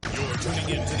tuning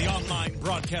in to the online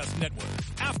broadcast network,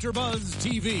 AfterBuzz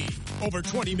TV. Over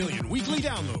 20 million weekly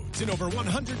downloads in over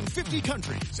 150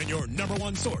 countries, and your number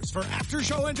one source for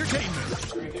after-show entertainment.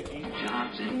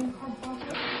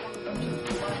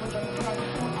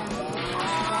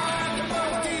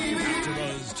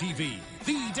 AfterBuzz TV,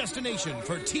 the destination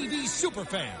for TV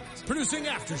superfans. Producing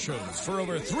aftershows for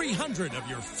over 300 of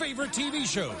your favorite TV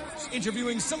shows.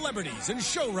 Interviewing celebrities and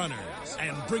showrunners.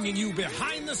 And bringing you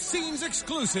behind-the-scenes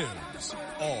exclusives.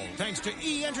 All thanks to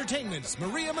E! Entertainment's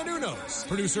Maria Menounos,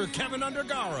 producer Kevin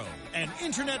Undergaro, and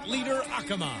internet leader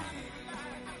Akamai.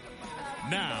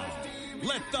 Now,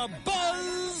 let the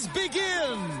buzz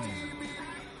begin!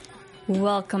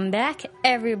 Welcome back,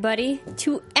 everybody,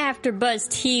 to AfterBuzz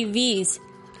TV's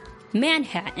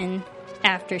Manhattan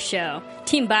After Show.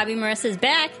 Team Bobby Marissa is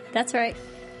back. That's right.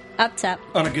 Up top.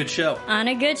 On a good show. On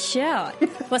a good show.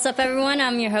 What's up, everyone?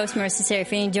 I'm your host, Marissa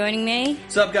Serafini. Joining me.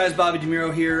 What's up, guys? Bobby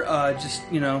DeMuro here. Just,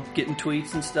 getting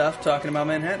tweets and stuff, talking about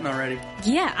Manhattan already.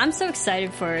 Yeah, I'm so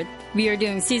excited for it. We are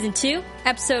doing Season 2,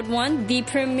 Episode 1, the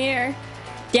premiere,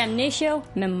 Damnatio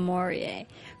Memoriae.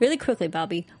 Really quickly,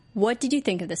 Bobby, what did you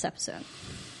think of this episode?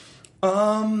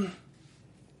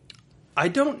 I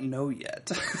don't know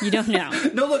yet. You don't know?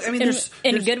 No, look, I mean, there's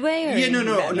a good way? Or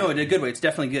no, in a good way. It's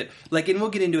definitely good. And we'll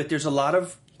get into it. There's a lot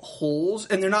of holes,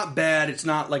 and they're not bad. It's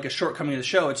not like a shortcoming of the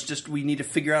show. It's just we need to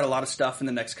figure out a lot of stuff in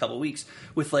the next couple of weeks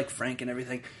with, Frank and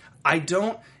everything.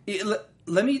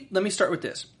 Let me start with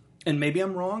this. And maybe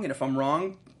I'm wrong, and if I'm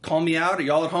wrong, call me out. Or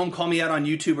y'all at home, call me out on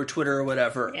YouTube or Twitter or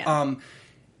whatever. Yeah.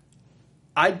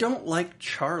 I don't like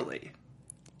Charlie.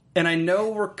 And I know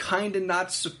we're kind of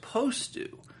not supposed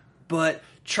to. But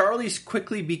Charlie's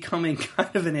quickly becoming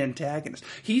kind of an antagonist.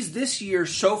 He's this year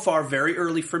so far very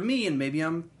early for me, and maybe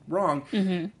I'm wrong.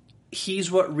 Mm-hmm.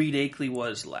 He's what Reed Akeley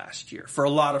was last year, for a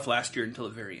lot of last year until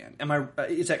the very end.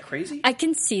 Is that crazy? I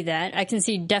can see that. I can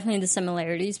see definitely the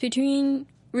similarities between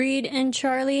Reed and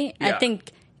Charlie. Yeah. I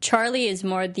think Charlie is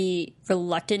more the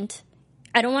reluctant.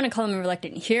 I don't want to call him a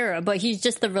reluctant hero, but he's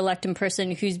just the reluctant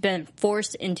person who's been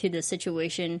forced into the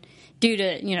situation due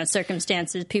to,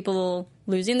 circumstances, people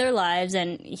losing their lives,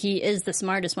 and he is the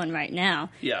smartest one right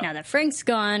now. Yeah. Now that Frank's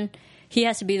gone, he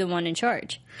has to be the one in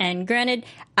charge. And granted,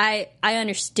 I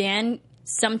understand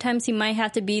sometimes he might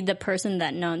have to be the person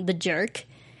the jerk,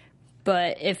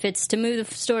 but if it's to move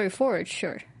the story forward,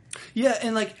 sure. Yeah,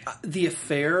 and the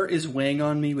affair is weighing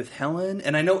on me with Helen,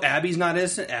 and I know Abby's not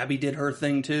innocent. Abby did her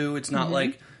thing too. It's not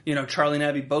like Charlie and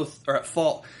Abby both are at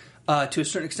fault to a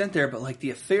certain extent there, but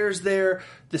the affair's there.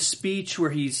 The speech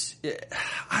where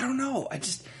I don't know.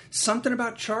 Something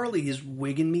about Charlie is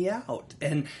wigging me out,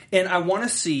 and I want to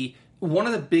see. One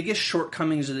of the biggest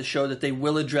shortcomings of the show that they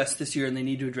will address this year and they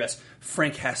need to address,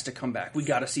 Frank has to come back. We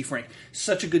got to see Frank.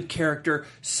 Such a good character,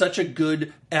 such a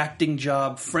good acting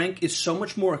job. Frank is so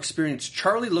much more experienced.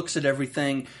 Charlie looks at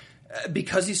everything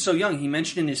because he's so young. He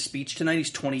mentioned in his speech tonight he's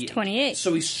 28. 28.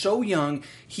 So he's so young.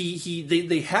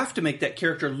 They have to make that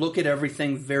character look at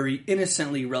everything very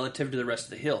innocently relative to the rest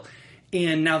of the Hill.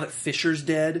 And now that Fisher's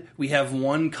dead, we have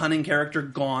one cunning character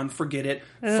gone. Forget it.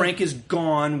 Ugh. Frank is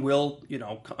gone.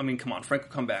 Come on. Frank will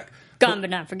come back. Gone but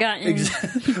not forgotten.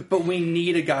 Exactly. But we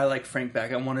need a guy like Frank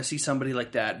back. I want to see somebody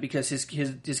like that because his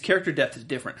character depth is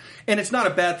different. And it's not a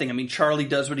bad thing. I mean, Charlie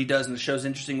does what he does and the show's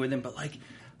interesting with him. But,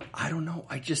 I don't know.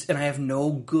 I have no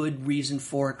good reason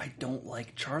for it. I don't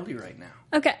like Charlie right now.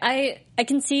 Okay, I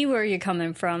can see where you're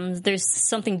coming from. There's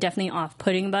something definitely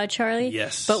off-putting about Charlie.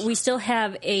 Yes. But we still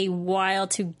have a while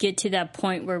to get to that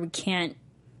point where we can't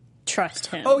trust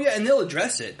him. Oh, yeah, and they'll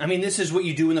address it. I mean, this is what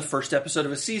you do in the first episode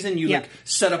of a season. You,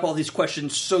 set up all these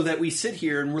questions so that we sit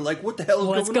here and we're like, what the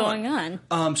hell is going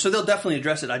on? So they'll definitely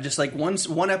address it. I just,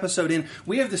 one episode in,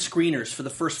 we have the screeners for the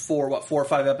first 4 or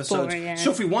 5 episodes. 4, yeah.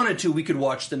 So if we wanted to, we could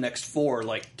watch the next 4,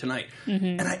 tonight. Mm-hmm.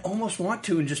 And I almost want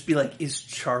to and just be like, is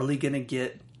Charlie going to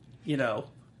get,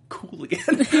 cool again?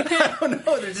 I don't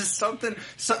know. There's just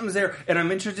something's there. And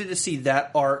I'm interested to see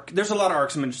that arc. There's a lot of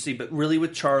arcs I'm interested to see, but really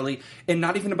with Charlie, and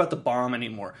not even about the bomb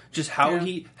anymore. Just how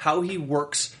he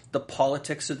works the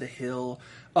politics of the Hill.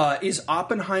 Is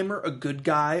Oppenheimer a good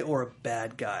guy or a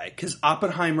bad guy? Because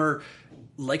Oppenheimer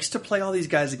likes to play all these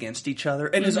guys against each other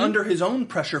and is under his own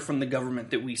pressure from the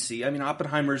government that we see. I mean,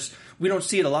 we don't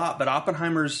see it a lot, but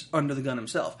Oppenheimer's under the gun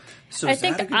himself. So I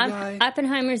think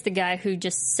Oppenheimer's the guy who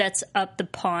just sets up the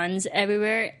pawns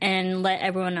everywhere and let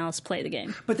everyone else play the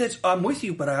game. But I'm with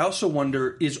you, but I also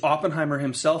wonder, is Oppenheimer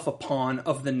himself a pawn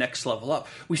of the next level up?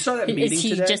 We saw that meeting today. Is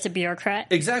he just a bureaucrat?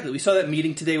 Exactly. We saw that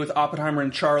meeting today with Oppenheimer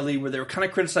and Charlie where they were kind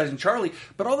of criticizing Charlie,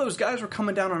 but all those guys were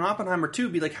coming down on Oppenheimer too,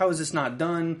 be like, how is this not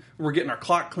done? We're getting our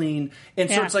clock clean. And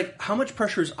so Yeah. it's like, how much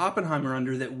pressure is Oppenheimer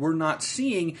under that we're not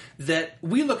seeing, that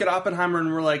we look at Oppenheimer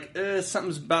and we're like,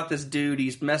 something's about this dude,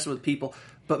 he's messing with people.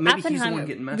 But maybe he's the one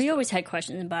getting messed we up. always had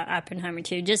questions about Oppenheimer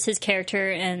too, just his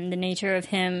character and the nature of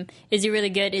him. Is he really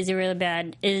good? Is he really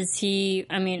bad? Is he,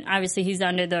 I mean, obviously he's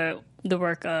under the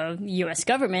work of U.S.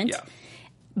 government, Yeah.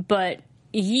 but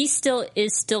he still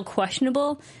is still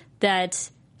questionable, that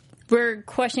we're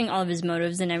questioning all of his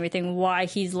motives and everything, why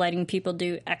he's letting people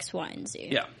do X, Y, and Z.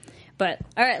 Yeah. But,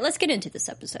 all right, let's get into this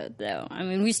episode, though. I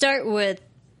mean, we start with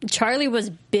Charlie was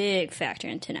a big factor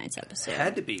in tonight's episode.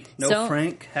 Had to be.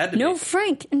 Frank. Had to be. No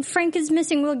Frank. And Frank is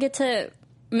missing. We'll get to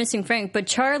missing Frank. But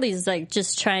Charlie's, like,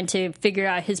 just trying to figure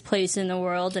out his place in the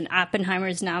world. And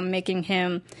Oppenheimer's now making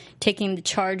him taking the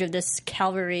charge of this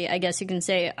cavalry, I guess you can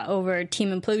say, over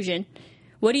Team Implosion.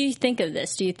 What do you think of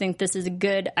this? Do you think this is a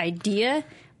good idea?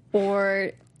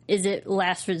 Or is it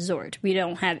last resort? We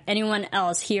don't have anyone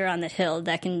else here on the hill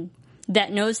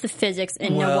that knows the physics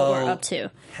and know what we're up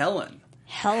to.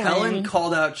 Helen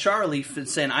called out Charlie for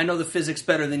saying, I know the physics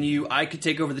better than you. I could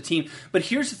take over the team. But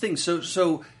here's the thing.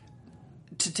 So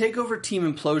to take over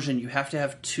Team Implosion, you have to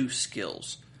have two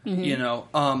skills. Mm-hmm. You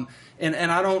know? And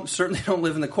I certainly don't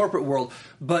live in the corporate world,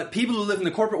 but people who live in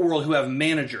the corporate world who have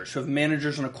managers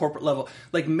on a corporate level,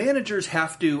 like, managers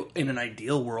have to, in an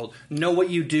ideal world, know what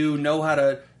you do, know how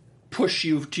to push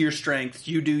you to your strengths.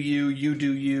 You do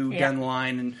you, down the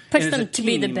line. And push and them to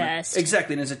be the best.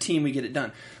 Exactly, and as a team, we get it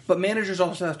done. But managers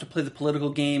also have to play the political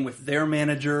game with their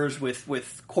managers,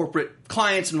 with corporate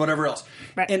clients and whatever else.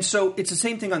 Right. And so it's the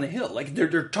same thing on the Hill. Like,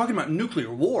 they're talking about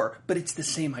nuclear war, but it's the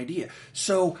same idea.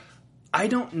 So I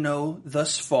don't know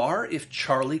thus far if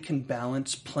Charlie can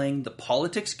balance playing the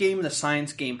politics game and the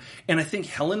science game. And I think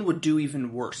Helen would do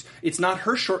even worse. It's not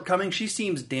her shortcoming. She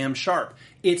seems damn sharp.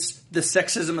 It's the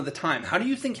sexism of the time. How do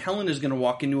you think Helen is going to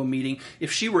walk into a meeting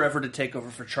if she were ever to take over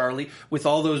for Charlie with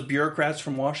all those bureaucrats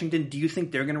from Washington? Do you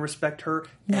think they're going to respect her?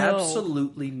 No.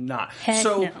 Absolutely not. Heck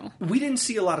so no. We didn't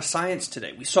see a lot of science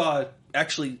today. We saw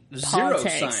actually zero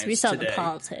science. We saw today. the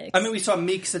politics. I mean, we saw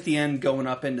Meeks at the end going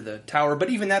up into the tower, but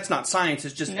even that's not science.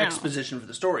 It's just exposition for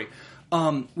the story.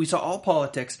 We saw all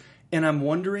politics, and I'm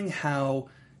wondering how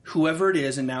whoever it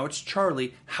is, and now it's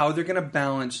Charlie, how they're going to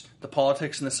balance the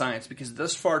politics and the science, because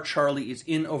thus far Charlie is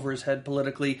in over his head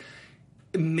politically.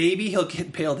 Maybe he'll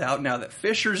get bailed out now that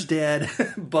Fisher's dead,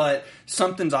 but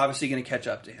something's obviously going to catch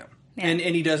up to him. Yeah. And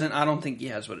he doesn't, I don't think he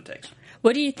has what it takes.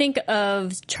 What do you think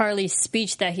of Charlie's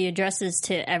speech that he addresses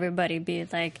to everybody, be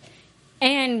like,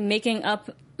 and making up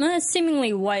a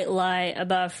seemingly white lie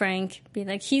about Frank, be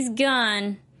like, he's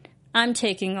gone, I'm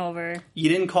taking over. You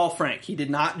didn't call Frank. He did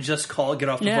not just get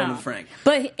off the phone with Frank.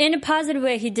 But in a positive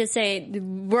way, he did say,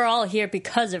 we're all here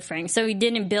because of Frank. So he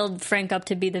didn't build Frank up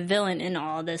to be the villain in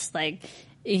all this. Like,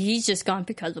 he's just gone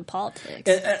because of politics.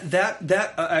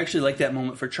 That I actually like that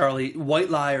moment for Charlie. White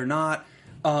lie or not,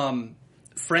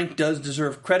 Frank does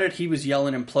deserve credit. He was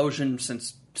yelling implosion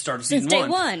since start of season day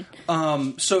one.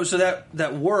 So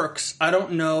that works. I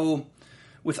don't know.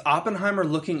 With Oppenheimer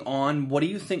looking on, what do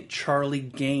you think Charlie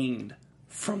gained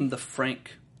from the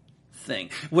Frank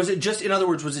thing? Was it just, in other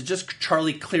words, was it just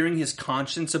Charlie clearing his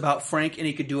conscience about Frank, and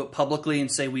he could do it publicly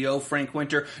and say, we owe Frank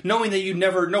Winter, knowing that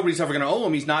nobody's ever going to owe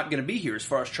him, he's not going to be here as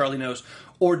far as Charlie knows?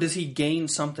 Or does he gain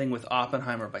something with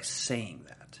Oppenheimer by saying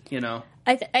that, you know?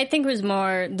 I think it was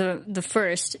more the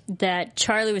first, that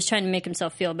Charlie was trying to make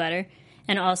himself feel better.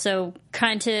 And also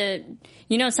kind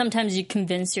of, sometimes you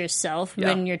convince yourself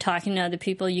when you're talking to other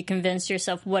people, you convince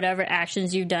yourself whatever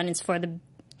actions you've done is for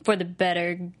the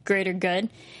better, greater good.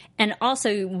 And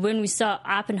also, when we saw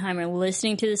Oppenheimer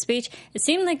listening to the speech, it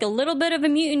seemed like a little bit of a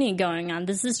mutiny going on.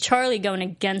 This is Charlie going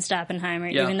against Oppenheimer,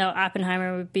 even though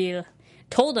Oppenheimer would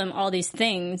told him all these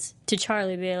things to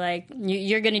Charlie, be like,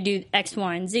 you're going to do X,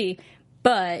 Y, and Z.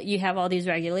 But you have all these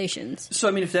regulations. So,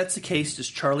 I mean, if that's the case, does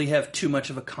Charlie have too much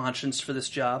of a conscience for this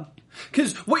job?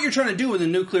 Because what you're trying to do with a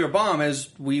nuclear bomb, as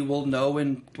we will know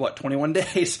in, 21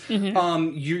 days,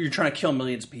 you're trying to kill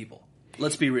millions of people.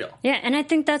 Let's be real. Yeah, and I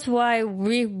think that's why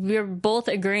we're both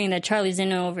agreeing that Charlie's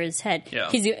in over his head.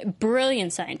 Yeah. He's a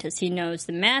brilliant scientist. He knows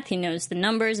the math, he knows the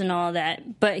numbers and all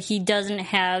that, but he doesn't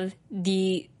have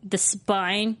the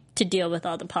spine to deal with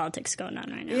all the politics going on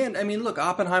right now. And, I mean, look,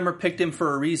 Oppenheimer picked him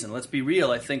for a reason. Let's be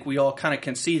real. I think we all kind of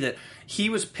can see that he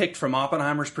was picked from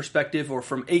Oppenheimer's perspective or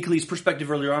from Akeley's perspective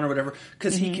earlier on or whatever,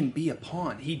 because he can be a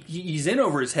pawn. He's in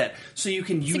over his head. So you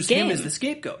can use him as the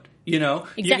scapegoat.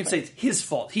 Exactly. You can say it's his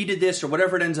fault. He did this or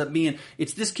whatever it ends up being.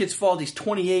 It's this kid's fault. He's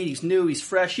 28. He's new. He's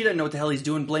fresh. He doesn't know what the hell he's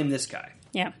doing. Blame this guy.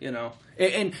 Yeah.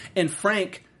 And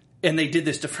Frank, And they did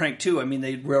this to Frank, too. I mean,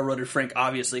 they railroaded Frank,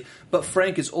 obviously. But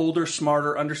Frank is older,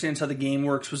 smarter, understands how the game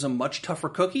works, was a much tougher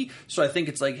cookie. So I think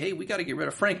it's like, hey, we got to get rid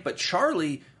of Frank. But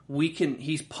Charlie,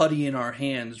 he's putty in our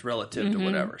hands relative to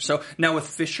whatever. So now with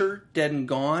Fisher dead and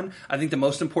gone, I think the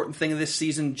most important thing of this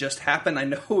season just happened. I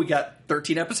know we got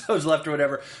 13 episodes left or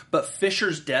whatever. But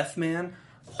Fisher's death, man,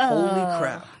 holy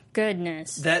crap.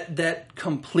 Goodness. That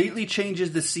completely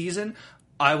changes the season.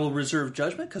 I will reserve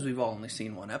judgment because we've only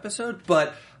seen one episode.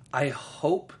 But I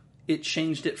hope it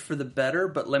changed it for the better,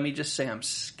 but let me just say I'm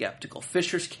skeptical.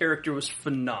 Fisher's character was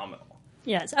phenomenal.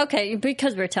 Yes, okay,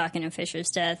 because we're talking of Fisher's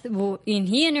death, and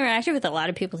he interacted with a lot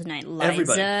of people tonight.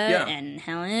 Liza and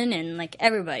Helen and, like,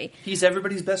 everybody. He's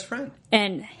everybody's best friend.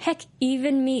 And, heck,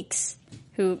 even Meeks.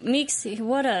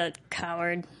 What a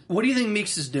coward. What do you think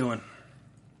Meeks is doing?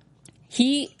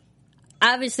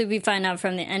 Obviously, we find out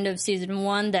from the end of season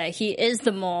 1 that he is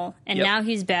the mole, and now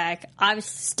he's back.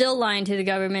 Obviously, still lying to the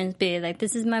government, being like,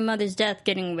 this is my mother's death,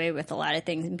 getting away with a lot of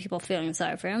things, and people feeling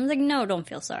sorry for him. I was like, no, don't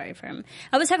feel sorry for him.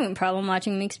 I was having a problem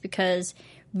watching Meeks because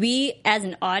we, as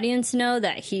an audience, know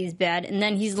that he's bad, and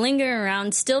then he's lingering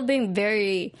around, still being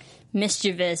very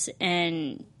mischievous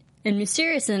and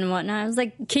mysterious and whatnot. I was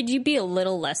like, could you be a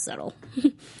little less subtle?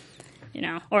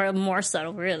 Or more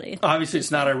subtle, really. Obviously, it's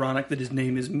not ironic that his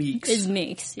name is Meeks. Is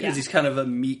Meeks, yeah. Because he's kind of a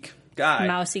meek guy.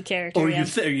 Mousy character, or you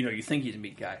think he's a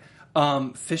meek guy.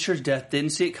 Fisher's death,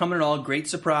 didn't see it coming at all. Great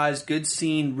surprise, good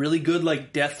scene, really good,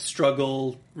 like, death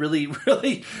struggle. Really,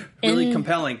 really, really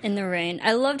compelling. In the rain.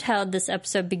 I loved how this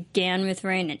episode began with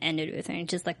rain and ended with rain.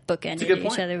 Just, like, bookended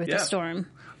each other with the storm.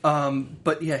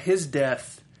 But, yeah, his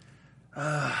death...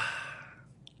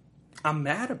 I'm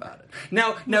mad about it.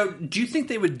 Now, do you think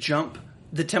they would jump?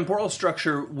 The temporal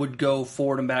structure would go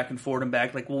forward and back and forward and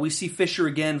back. Like, will we see Fisher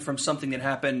again from something that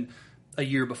happened a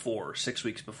year before, 6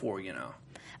 weeks before?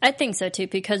 I think so too,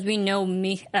 because we know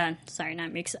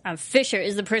Fisher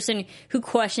is the person who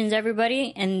questions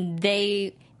everybody, and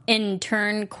they in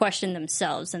turn question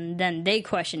themselves, and then they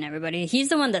question everybody. He's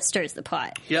the one that stirs the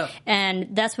pot. Yeah.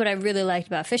 And that's what I really liked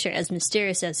about Fisher. As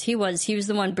mysterious as he was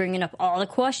the one bringing up all the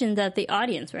questions that the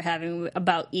audience were having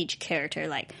about each character,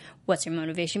 like, what's your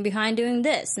motivation behind doing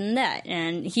this and that?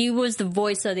 And he was the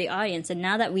voice of the audience, and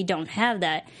now that we don't have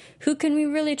that, who can we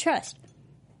really trust?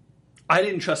 I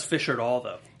didn't trust Fisher at all,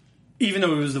 though. Even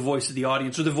though he was the voice of the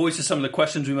audience, or the voice of some of the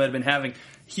questions we might have been having,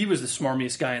 he was the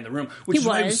smarmiest guy in the room, which is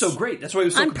why he was so great. That's why he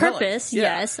was so compelling. On purpose,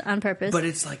 yes, on purpose. But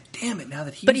it's like, damn it, now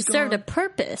that he's But he gone, served a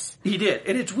purpose. He did.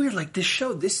 And it's weird, like, this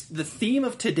show, the theme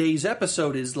of today's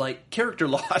episode is, like, character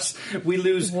loss. We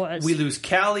lose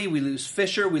Callie, we lose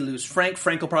Fisher, we lose Frank.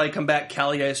 Frank will probably come back.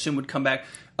 Callie, I assume, would come back.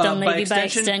 Dunleavy by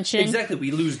extension. Exactly. We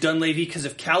lose Dunleavy because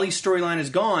if Callie's storyline is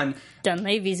gone...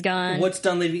 Dunleavy's gone. What's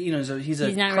Dunleavy? He's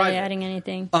not really adding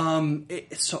anything.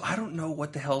 So I don't know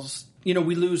what the hell's... we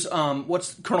lose...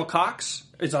 what's Colonel Cox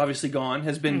is obviously gone,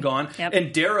 has been gone. Yep.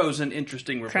 And Darrow's an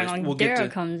interesting replacement. We'll get to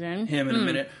comes in. him in a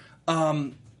minute.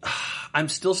 I'm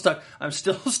still stuck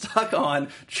on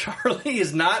Charlie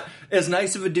is not as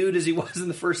nice of a dude as he was in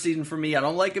the first season for me. I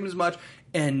don't like him as much.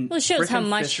 And it shows how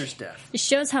much Fisher's death. It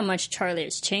shows how much Charlie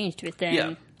has changed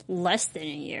within less than a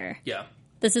year. Yeah.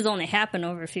 This has only happened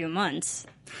over a few months.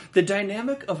 The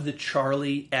dynamic of the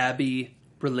Charlie-Abby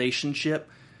relationship.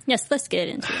 Yes, let's get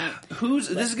into that. This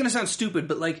is going to sound stupid,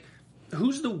 but, like,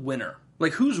 who's the winner?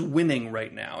 Like, who's winning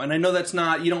right now? And I know that's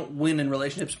not, you don't win in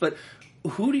relationships, but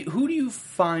who do you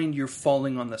find you're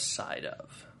falling on the side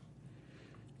of?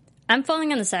 I'm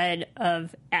falling on the side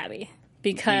of Abby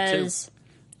because...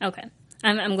 Me too. Okay.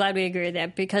 I'm glad we agree with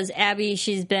that, because Abby,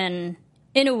 she's been,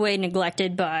 in a way,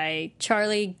 neglected by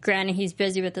Charlie. Granted, he's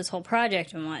busy with this whole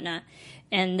project and whatnot.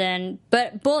 And then,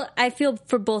 but I feel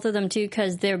for both of them, too,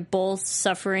 because they're both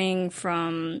suffering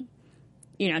from,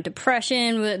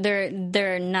 depression.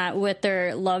 They're not with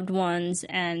their loved ones,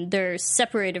 and they're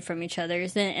separated from each other,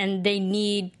 and they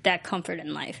need that comfort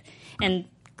in life. And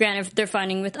granted, they're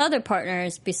finding with other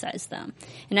partners besides them.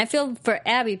 And I feel for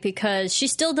Abby because she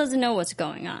still doesn't know what's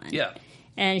going on. Yeah.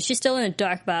 And she's still in the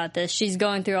dark about this. She's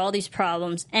going through all these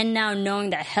problems. And now knowing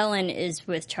that Helen is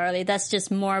with Charlie, that's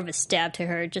just more of a stab to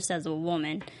her just as a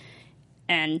woman.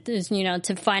 And,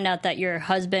 to find out that your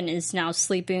husband is now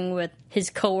sleeping with his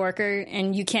coworker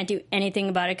and you can't do anything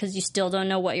about it because you still don't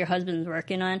know what your husband's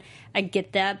working on. I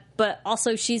get that. But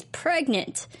also she's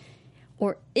pregnant.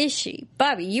 Or is she?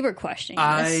 Bobby, you were questioning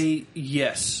this.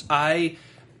 Yes.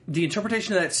 The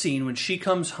interpretation of that scene when she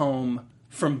comes home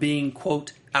from being,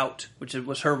 quote, out, which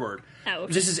was her word. Out.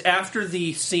 This is after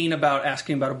the scene about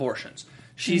asking about abortions.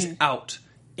 She's out.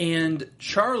 And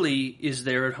Charlie is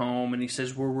there at home, and he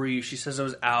says, where were you? She says, I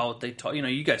was out. They talk,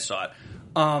 you guys saw it.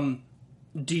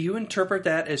 Do you interpret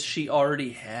that as she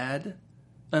already had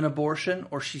an abortion,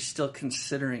 or she's still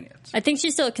considering it? I think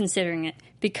she's still considering it,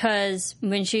 because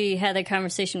when she had the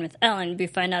conversation with Ellen, we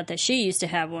find out that she used to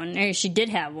have one, or she did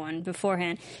have one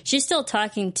beforehand. She's still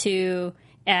talking to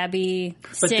Abby,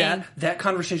 but saying, that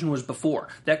conversation was before.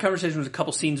 That conversation was a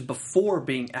couple scenes before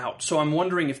being out. So I'm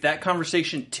wondering if that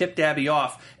conversation tipped Abby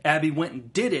off. Abby went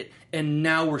and did it, and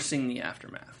now we're seeing the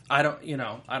aftermath. I don't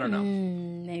know.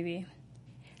 Maybe.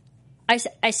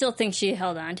 I still think she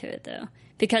held on to it, though,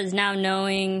 because now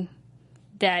knowing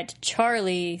that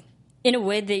Charlie, in a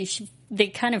way, they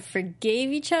kind of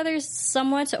forgave each other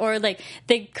somewhat, or like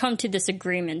they come to this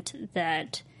agreement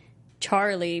that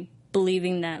Charlie,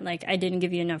 believing that like I didn't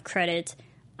give you enough credit,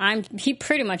 he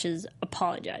pretty much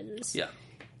apologizes. Yeah.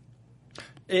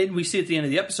 And we see at the end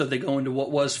of the episode they go into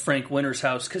what was Frank Winter's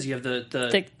house, because you have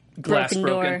the glass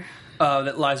broken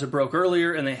that Liza broke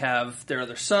earlier, and they have their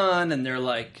other son, and they're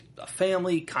like a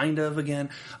family kind of again.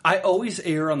 I always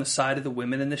err on the side of the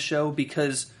women in this show,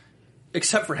 because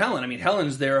except for Helen, I mean,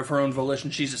 Helen's there of her own volition,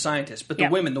 she's a scientist, but the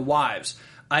women, the wives,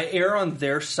 I err on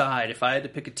their side if I had to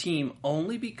pick a team,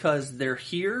 only because they're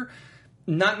here,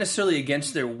 not necessarily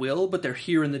against their will, but they're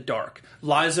here in the dark.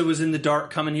 Liza was in the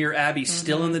dark coming here. Abby's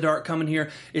still in the dark coming here.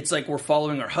 It's like we're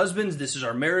following our husbands. This is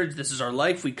our marriage. This is our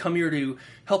life. We come here to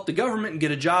help the government and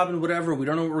get a job and whatever. We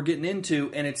don't know what we're getting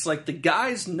into. And it's like the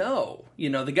guys know.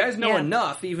 The guys know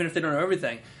enough, even if they don't know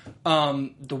everything.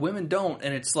 The women don't.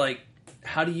 And it's like,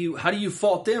 how do you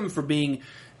fault them for being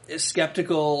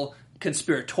skeptical,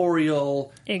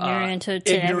 conspiratorial, ignorant to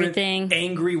everything,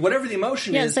 angry, whatever the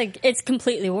emotion is. Yeah, it's like it's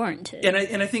completely warranted.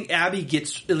 And I think Abby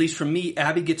gets, at least from me,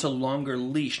 Abby gets a longer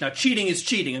leash. Now, cheating is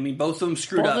cheating. I mean, both of them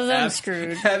screwed up. Both of them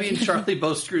screwed. Abby and Charlie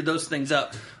both screwed those things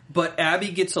up. But Abby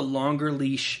gets a longer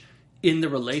leash in the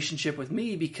relationship with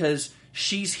me because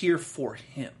she's here for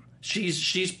him.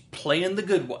 She's playing the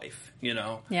good wife.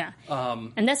 Yeah.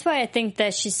 And that's why I think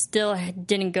that she still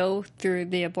didn't go through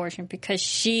the abortion, because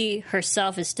she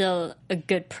herself is still a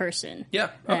good person. Yeah,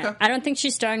 okay. I don't think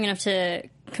she's strong enough to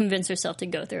convince herself to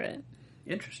go through it.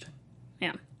 Interesting.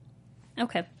 Yeah.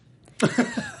 Okay.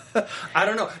 I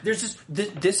don't know. There's just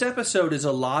this episode is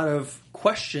a lot of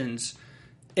questions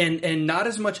and not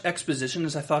as much exposition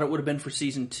as I thought it would have been for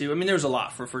season 2. I mean, there was a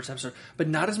lot for first episode, but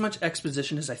not as much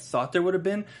exposition as I thought there would have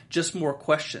been, just more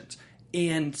questions.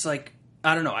 And it's like,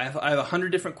 I don't know, I have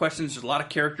 100 different questions. There's a lot of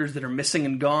characters that are missing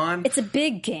and gone. It's a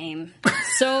big game.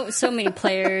 So many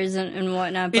players and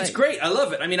whatnot. But it's great. I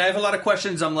love it. I mean, I have a lot of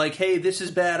questions. I'm like, hey, this is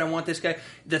bad. I want this guy.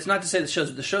 That's not to say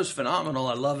the show's phenomenal.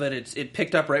 I love it. It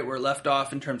picked up right where it left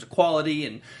off in terms of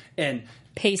quality and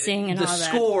pacing and the all that.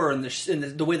 Score and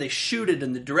the way they shoot it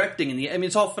and the directing and I mean,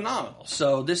 it's all phenomenal.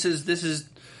 So it's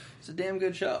a damn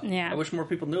good show. Yeah. I wish more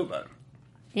people knew about it.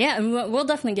 Yeah, and we'll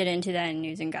definitely get into that in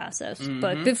news and gossips.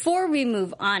 But before we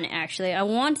move on, actually, I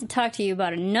want to talk to you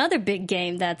about another big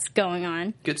game that's going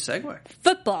on. Good segue.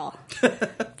 Football.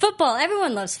 Football.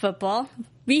 Everyone loves football.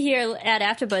 We here at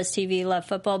AfterBuzz TV love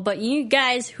football, but you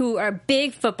guys who are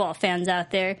big football fans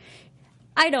out there,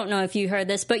 I don't know if you heard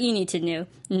this, but you need to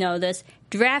know this.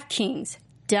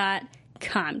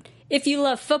 DraftKings.com. If you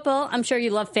love football, I'm sure you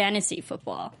love fantasy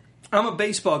football. I'm a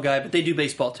baseball guy, but they do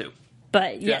baseball too.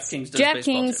 But yes,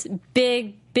 DraftKings,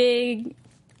 big,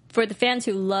 for the fans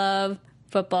who love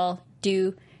football,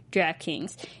 do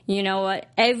DraftKings. You know what?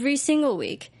 Every single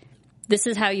week, this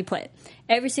is how you play it.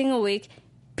 Every single week,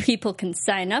 people can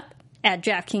sign up at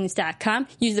DraftKings.com,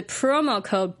 use the promo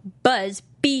code BUZZ,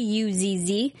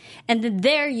 BUZZ, and then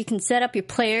there you can set up your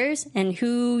players and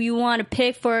who you want to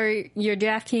pick for your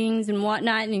DraftKings and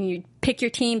whatnot, and you pick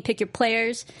your team, pick your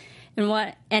players.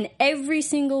 And every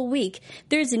single week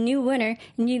there's a new winner,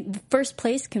 and the first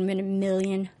place can win $1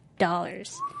 million.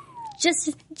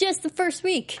 Just the first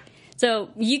week. So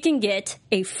you can get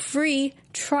a free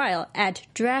trial at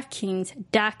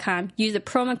DraftKings.com. Use the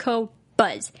promo code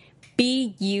BUZZ,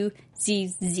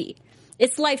 BUZZ.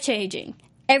 It's life changing.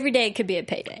 Every day could be a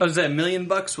payday. I was saying $1 million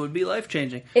would be life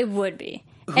changing. It would be,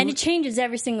 and it changes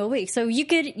every single week. So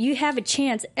you have a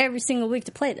chance every single week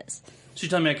to play this. So you're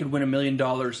telling me I could win $1 million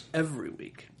every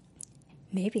week?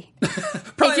 Maybe.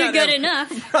 If you're good enough.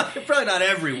 Probably not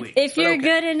every week. If you're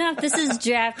good enough, this is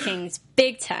DraftKings,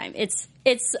 big time. It's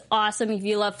awesome. If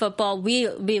you love football, we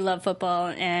love football,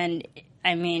 and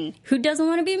I mean, who doesn't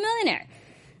want to be a millionaire?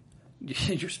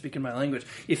 You're speaking my language.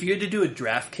 If you had to do a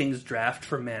DraftKings draft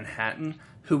for Manhattan,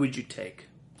 who would you take?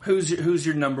 Who's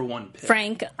your number one pick?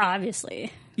 Frank,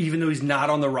 obviously. Even though he's not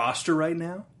on the roster right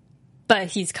now? But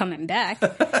he's coming back.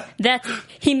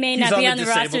 He may not be on the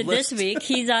roster this week.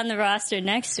 He's on the roster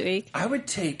next week.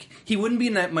 He wouldn't be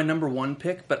my number one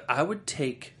pick, but I would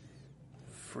take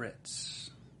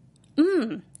Fritz.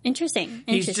 Interesting.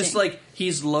 He's just like,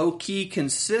 he's low-key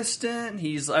consistent.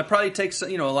 I probably take,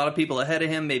 a lot of people ahead of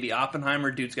him. Maybe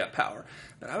Oppenheimer, dude's got power.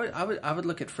 But I would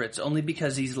look at Fritz only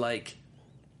because he's like,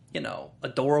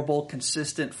 adorable,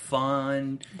 consistent,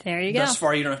 fun. There you go. Thus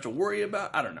far, you don't have to worry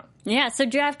about. I don't know. Yeah, so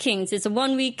DraftKings, it's a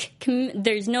 1 week.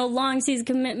 There's no long season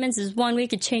commitments. It's 1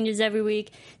 week. It changes every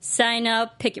week. Sign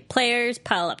up, pick your players,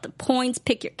 pile up the points,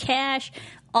 pick your cash,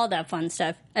 all that fun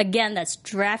stuff. Again, that's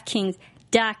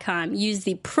DraftKings.com. Use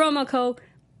the promo code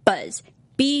BUZZ,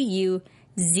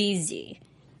 BUZZ.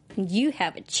 You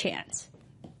have a chance.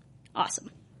 Awesome.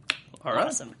 All right.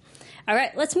 Awesome. All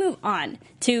right, let's move on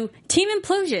to Team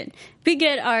Implosion. We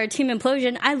get our Team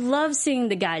Implosion. I love seeing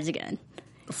the guys again.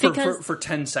 For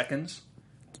 10 seconds.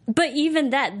 But even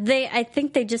that, I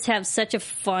think they just have such a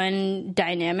fun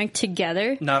dynamic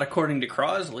together. Not according to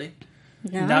Crosley.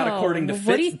 No. Not according to Fitz.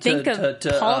 What do you think of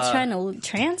Paul trying to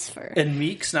transfer? And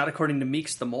Meeks, not according to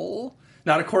Meeks the Mole.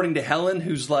 Not according to Helen,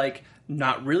 who's like,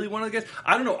 not really one of the guys.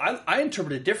 I don't know. I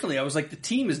interpreted it differently. I was like, the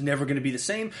team is never going to be the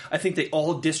same. I think they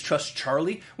all distrust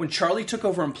Charlie. When Charlie took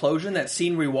over Implosion, that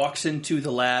scene where he walks into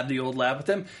the lab, the old lab with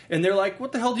them, and they're like,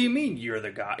 what the hell do you mean you're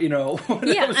the guy?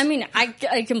 Yeah, I mean,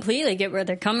 I completely get where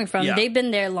they're coming from. Yeah. They've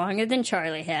been there longer than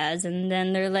Charlie has, and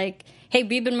then they're like, hey,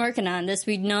 we've been working on this.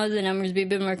 We know the numbers. We've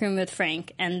been working with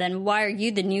Frank. And then why are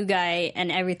you the new guy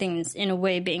and everything's, in a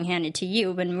way, being handed to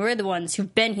you when we're the ones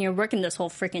who've been here working this whole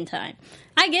freaking time?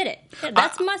 I get it.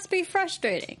 That must be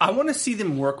frustrating. I want to see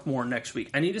them work more next week.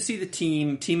 I need to see the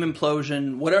Team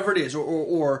Implosion, whatever it is,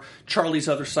 or Charlie's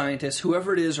other scientists,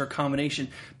 whoever it is, or combination.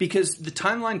 Because the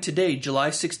timeline today,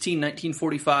 July 16,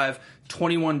 1945,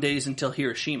 21 days until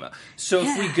Hiroshima. So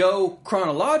if we go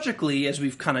chronologically, as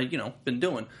we've kind of, been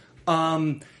doing,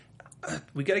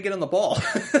 we got to get on the ball.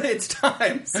 It's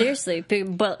time. Seriously,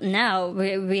 but now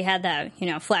we had that,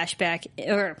 flashback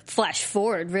or flash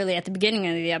forward really at the beginning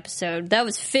of the episode. That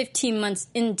was 15 months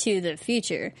into the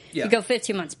future. Yeah. You go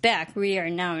 15 months back, we are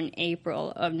now in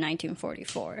April of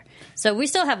 1944. So we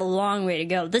still have a long way to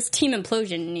go. This Team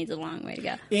Implosion needs a long way to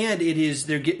go. And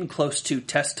they're getting close to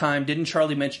test time. Didn't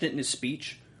Charlie mention it in his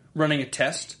speech? Running a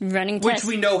test? Which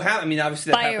we know how. I mean,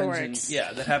 obviously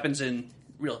that happens in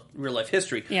real life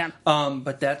history. Yeah.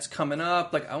 But that's coming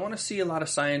up. Like, I want to see a lot of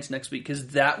science next week because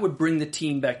that would bring the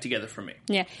team back together for me.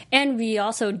 Yeah. And we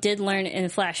also did learn in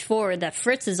Flash Forward that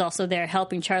Fritz is also there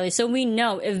helping Charlie. So we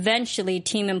know eventually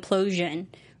Team Implosion,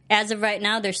 as of right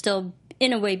now, they're still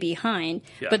in a way behind,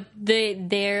 but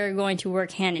they're going to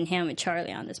work hand in hand with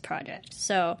Charlie on this project.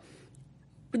 So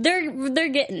they're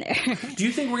getting there. Do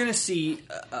you think we're going to see,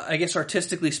 I guess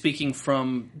artistically speaking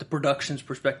from the production's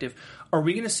perspective, are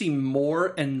we going to see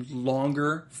more and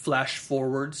longer flash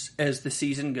forwards as the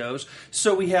season goes?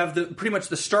 So we have pretty much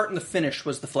the start and the finish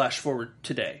was the flash forward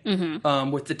today,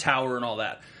 with the tower and all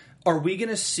that. Are we going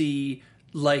to see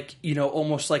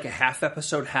almost like a half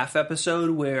episode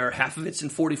where half of it's in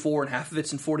 44 and half of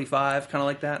it's in 45, kind of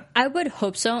like that? I would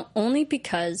hope so, only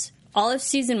because all of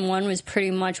season 1 was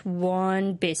pretty much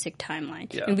one basic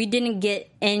timeline. Yeah. And we didn't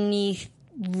get any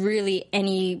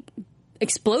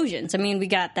explosions. I mean, we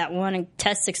got that one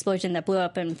test explosion that blew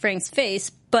up in Frank's face,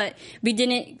 but we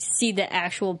didn't see the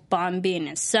actual bomb being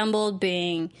assembled,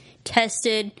 being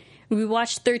tested. We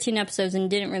watched 13 episodes and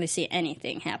didn't really see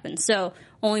anything happen. So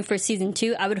only for season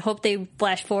 2, I would hope they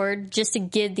flash forward just to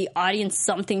give the audience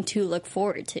something to look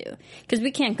forward to. Because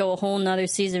we can't go a whole nother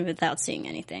season without seeing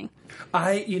anything.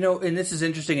 And this is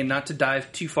interesting, and not to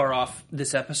dive too far off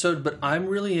this episode, but I'm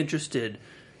really interested,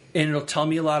 and it'll tell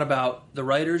me a lot about the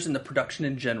writers and the production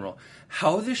in general,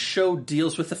 how this show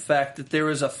deals with the fact that there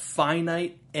is a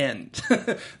finite end.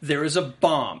 There is a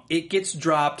bomb. It gets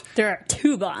dropped. There are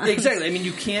 2 bombs. Exactly. I mean,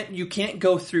 you can't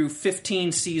go through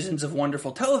 15 seasons of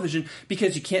wonderful television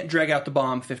because you can't drag out the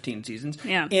bomb 15 seasons.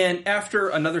 Yeah. And after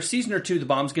another season or 2, the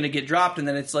bomb's going to get dropped, and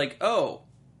then it's like, oh,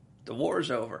 the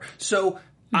war's over. So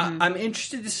I'm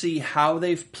interested to see how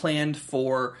they've planned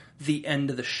for the end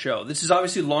of the show. This is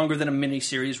obviously longer than a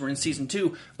miniseries. We're in season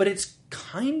 2, but it's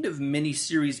kind of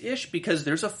miniseries-ish because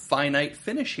there's a finite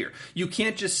finish here. You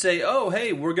can't just say, oh,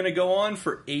 hey, we're going to go on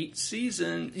for 8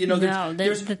 seasons.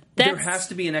 There has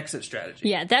to be an exit strategy.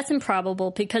 Yeah, that's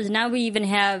improbable because now we even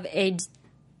have a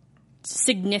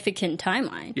significant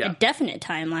timeline, a definite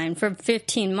timeline for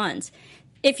 15 months.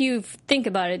 If you think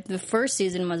about it, the first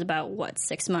season was about,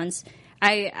 6 months?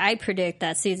 I predict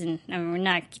that season, I mean, we're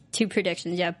not two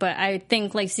predictions yet, but I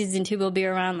think like season 2 will be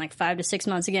around like 5 to 6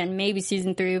 months again. Maybe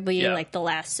season 3 will be like the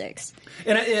last 6.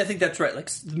 And I think that's right. Like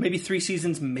maybe 3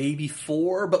 seasons, maybe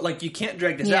 4, but like you can't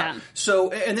drag this out.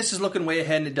 So, and this is looking way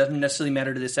ahead, and it doesn't necessarily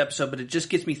matter to this episode, but it just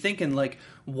gets me thinking, like,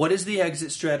 what is the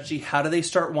exit strategy? How do they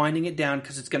start winding it down?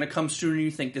 Because it's going to come sooner than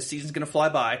you think. This season's going to fly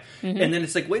by. And then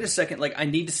it's like, wait a second, like I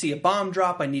need to see a bomb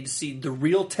drop. I need to see the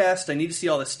real test. I need to see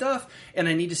all this stuff, and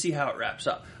I need to see how it wraps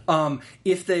up.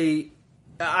 If they...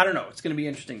 I don't know. It's going to be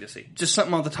interesting to see. Just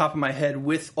something on the top of my head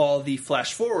with all the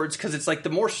flash forwards, because it's like the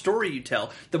more story you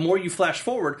tell, the more you flash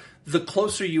forward, the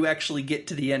closer you actually get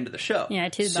to the end of the show. Yeah,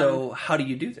 too. So how do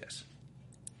you do this?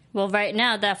 Well, right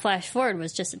now that flash forward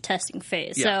was just a testing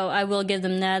phase, so I will give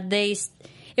them that.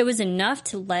 It was enough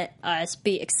to let us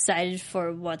be excited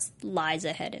for what lies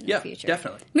ahead in the future.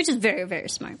 Definitely. Which is very, very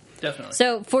smart. Definitely.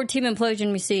 So for Team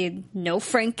Implosion, we see no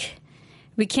Frank.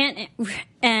 We can't,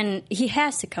 and he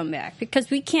has to come back because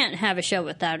we can't have a show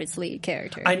without its lead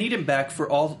character. I need him back for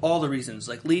all the reasons,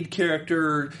 like lead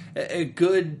character, a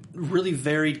good, really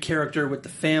varied character with the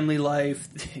family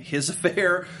life, his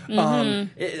affair, all the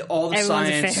Everyone's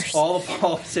science, affairs. all the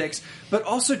politics, but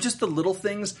also just the little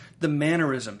things, the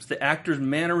mannerisms, the actor's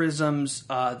mannerisms,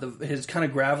 his kind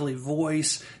of gravelly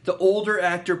voice, the older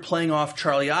actor playing off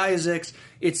Charlie Isaacs.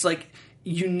 It's like,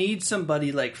 you need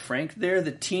somebody like Frank there.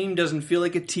 The team doesn't feel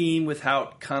like a team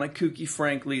without kind of kooky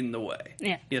Frank leading the way.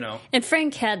 Yeah. You know? And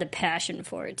Frank had the passion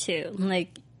for it, too.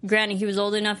 Like, granted, he was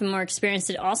old enough and more experienced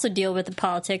to also deal with the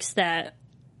politics that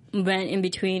went in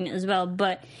between as well.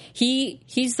 But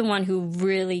he's the one who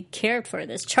really cared for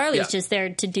this. Charlie's just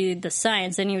there to do the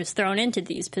science, and he was thrown into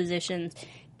these positions.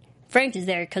 Frank is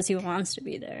there because he wants to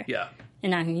be there. Yeah.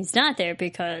 And now he's not there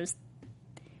because...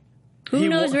 Who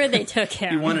knows where they took him?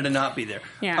 He wanted to not be there.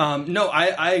 Yeah. No,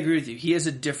 I agree with you. He has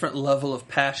a different level of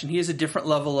passion. He has a different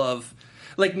level of...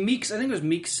 Like Meeks, I think it was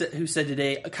Meeks who said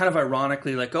today, kind of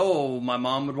ironically, like, oh, my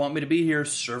mom would want me to be here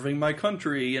serving my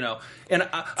country, you know. And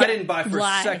I didn't buy for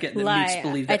a second that Meeks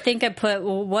believed that. I think I put,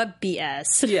 well, what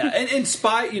BS? Yeah, and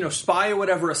spy or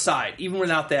whatever aside, even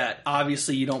without that,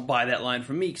 obviously you don't buy that line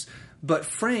from Meeks. But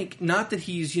Frank, not that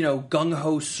he's,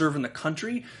 gung-ho serving the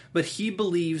country, but he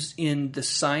believes in the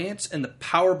science and the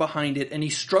power behind it, and he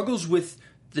struggles with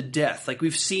the death. Like,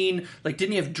 we've seen, like,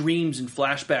 didn't he have dreams and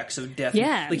flashbacks of death?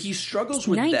 Yeah. Like, he struggles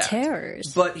with Night that.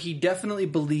 terrors. But he definitely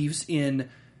believes in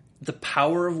the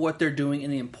power of what they're doing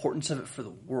and the importance of it for the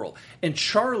world. And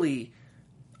Charlie,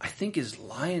 I think, is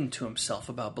lying to himself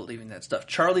about believing that stuff.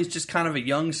 Charlie's just kind of a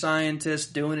young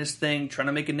scientist doing his thing, trying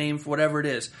to make a name for whatever it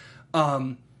is.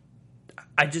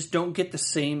 I just don't get the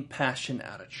same passion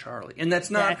out of Charlie. And that's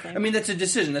not... Exactly. I mean, that's a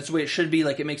decision. That's the way it should be.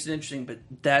 Like, it makes it interesting. But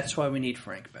that's why we need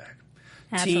Frank back.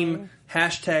 Absolutely.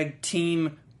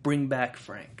 Team bring back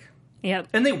Frank. Yep.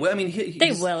 And they will. I mean, He's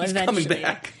eventually. Coming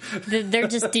back. They're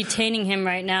just detaining him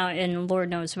right now in Lord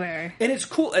knows where. And it's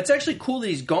cool. It's actually cool that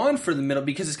he's gone for the middle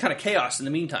because it's kind of chaos in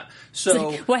the meantime.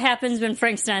 So what happens when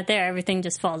Frank's not there? Everything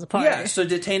just falls apart. Yeah, so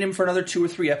detain him for another 2 or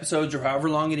 3 episodes or however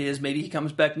long it is. Maybe he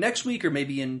comes back next week or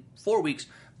maybe in 4 weeks.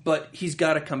 But he's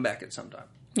got to come back at some time.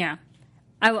 Yeah.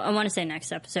 I want to say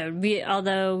next episode.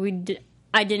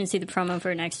 I didn't see the promo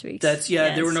for next week. There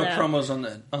were no promos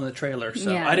on the trailer,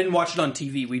 so I didn't watch it on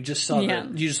TV. We just saw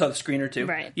you just saw the screener too,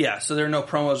 right? Yeah, so there are no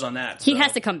promos on that. He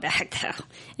has to come back though,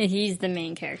 and he's the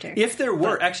main character. If there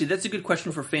were, actually, that's a good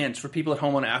question for fans, for people at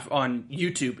home on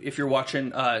YouTube. If you're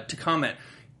watching, to comment,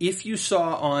 if you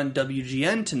saw on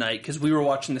WGN tonight, because we were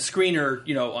watching the screener,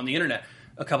 on the internet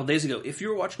a couple days ago. If you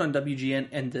were watching on WGN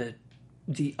and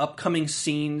the upcoming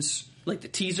scenes, like the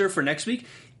teaser for next week,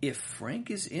 if Frank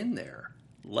is in there,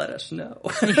 let us know.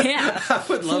 Yeah. I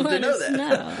would love to know that.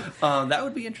 Know. That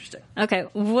would be interesting. Okay,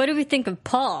 what do we think of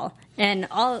Paul? And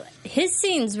all his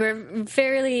scenes were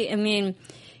fairly, I mean,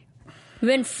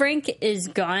 when Frank is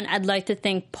gone, I'd like to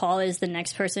think Paul is the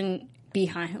next person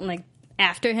behind, like,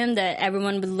 after him that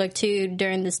everyone would look to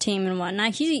during this team and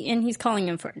whatnot. He's calling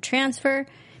him for a transfer.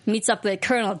 Meets up with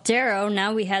Colonel Darrow.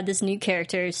 Now we have this new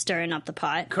character stirring up the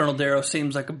pot. Colonel Darrow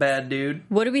seems like a bad dude.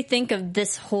 What do we think of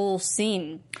this whole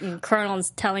scene?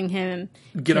 Colonel's telling him,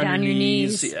 Get on your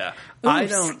knees. Yeah. Ooh,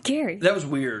 scary. That was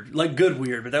weird. Like, good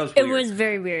weird, but that was weird. It was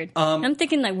very weird. I'm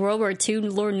thinking, like, World War II,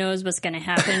 Lord knows what's going to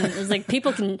happen. It was like,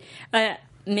 people can...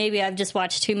 maybe I've just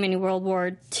watched too many World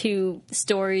War II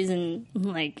stories, and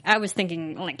like I was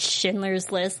thinking like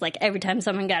Schindler's List. Like every time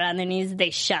someone got on their knees, they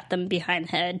shot them behind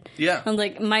the head. Yeah, I'm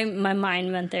like my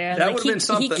mind went there. That like, would have been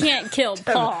something. He can't kill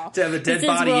Paul to have a dead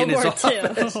body in his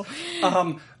office.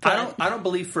 II. I don't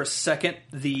believe for a second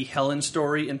the Helen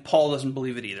story, and Paul doesn't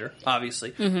believe it either,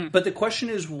 obviously. Mm-hmm. But the question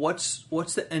is, what's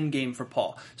the end game for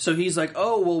Paul? So he's like,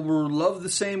 oh, well, we love the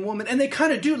same woman. And they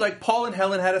kind of do. Like, Paul and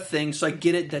Helen had a thing, so I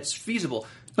get it. That's feasible.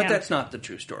 But that's not the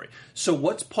true story. So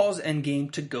what's Paul's end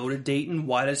game to go to Dayton?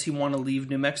 Why does he want to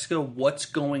leave New Mexico? What's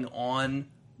going on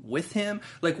with him?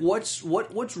 Like, what's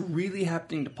really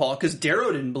happening to Paul? Because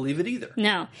Darrow didn't believe it either.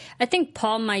 No. I think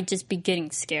Paul might just be getting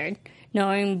scared,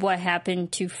 knowing what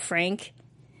happened to Frank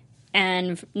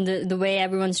and the way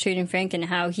everyone's treating Frank and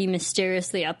how he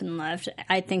mysteriously up and left.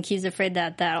 I think he's afraid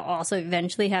that that'll also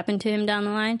eventually happen to him down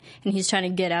the line, and he's trying to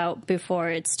get out before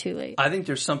it's too late. I think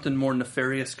there's something more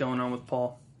nefarious going on with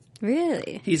Paul.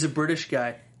 Really? He's a British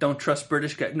guy. Don't trust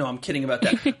British guy. No, I'm kidding about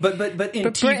that. But in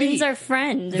but TV, Britons are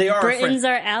friends. They are Britons friends.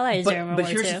 are allies. But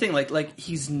here's the thing: like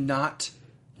he's not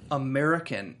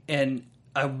American, and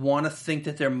I want to think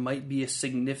that there might be a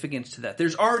significance to that.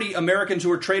 There's already Americans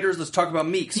who are traitors. Let's talk about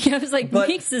Meeks. I was like,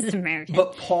 Meeks is American.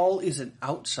 But Paul is an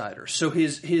outsider, so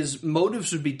his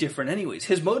motives would be different anyways.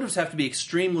 His motives have to be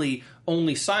extremely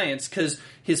only science, because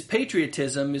his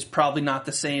patriotism is probably not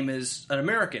the same as an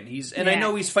American. I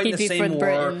know he's fighting the same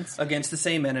war against the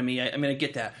same enemy. I mean, I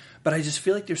get that. But I just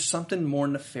feel like there's something more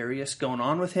nefarious going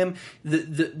on with him.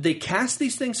 They cast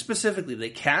these things specifically.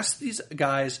 They cast these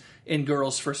guys and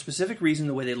girls for a specific reason,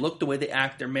 the way they look, the way they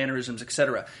act, their mannerisms,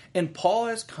 etc. And Paul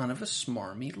has kind of a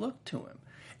smarmy look to him.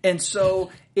 And so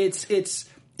it's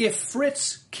if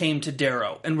Fritz came to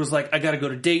Darrow and was like, I got to go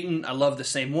to Dayton, I love the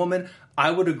same woman, I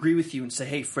would agree with you and say,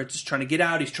 hey, Fritz is trying to get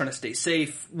out, he's trying to stay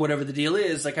safe, whatever the deal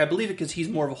is. Like, I believe it because he's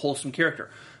more of a wholesome character.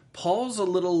 Paul's a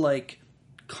little, like,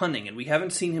 cunning, and we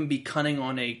haven't seen him be cunning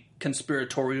on a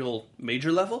conspiratorial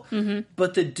major level,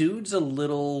 but the dude's a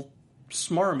little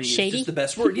smarmy. Shady? Is just the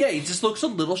best word. Yeah, he just looks a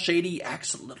little shady, he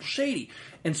acts a little shady.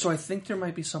 And so I think there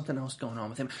might be something else going on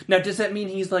with him. Now, does that mean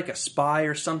he's like a spy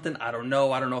or something? I don't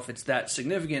know. I don't know if it's that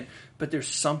significant, but there's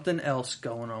something else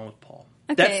going on with Paul.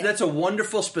 Okay. That's a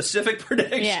wonderful, specific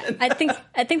prediction. Yeah, I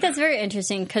think that's very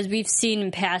interesting, because we've seen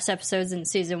in past episodes in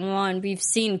season 1, we've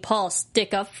seen Paul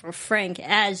stick up for Frank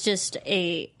as just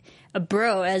a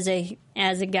bro, as a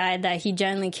guy that he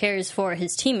genuinely cares for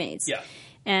his teammates. Yeah.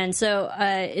 And so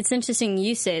it's interesting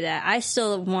you say that. I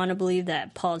still want to believe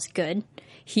that Paul's good.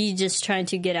 He's just trying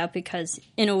to get out because,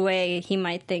 in a way, he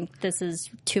might think this is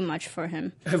too much for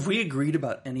him. Have we agreed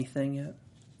about anything yet?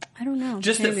 I don't know.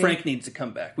 Just maybe. That Frank needs to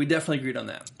come back. We definitely agreed on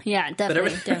that. Yeah,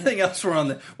 definitely. But everything else, we're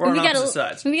on opposite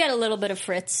sides. We got a little bit of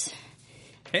Fritz.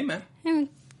 Hey, man.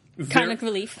 Comic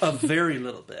relief. A very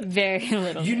little bit. Very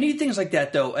little You bit. need things like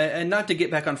that, though. And not to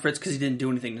get back on Fritz because he didn't do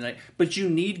anything tonight, but you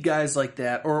need guys like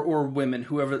that, or women,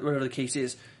 whatever the case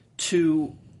is,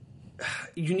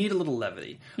 you need a little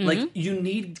levity. Mm-hmm. Like, you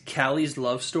need Callie's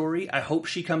love story. I hope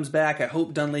she comes back. I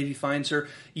hope Dunleavy finds her.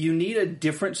 You need a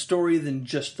different story than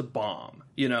just the bomb,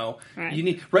 you know?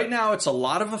 Right. Right now, it's a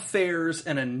lot of affairs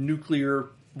and a nuclear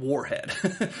warhead.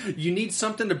 You need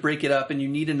something to break it up, and you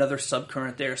need another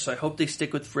subcurrent there. So I hope they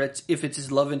stick with Fritz, if it's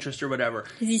his love interest or whatever.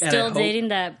 Is he still dating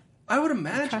that I would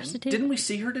imagine. prostitute? Didn't we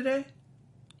see her today?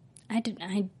 I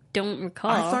don't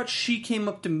recall. I thought she came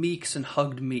up to Meeks and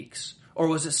hugged Meeks. Or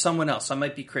was it someone else? I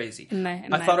might be crazy.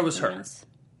 I thought it was her. Else.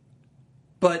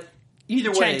 But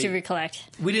either way, trying to recollect.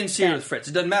 We didn't see her with Fritz.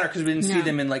 It doesn't matter because we didn't see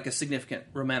them in like a significant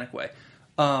romantic way.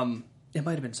 It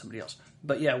might have been somebody else.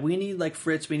 But yeah, we need like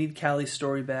Fritz. We need Callie's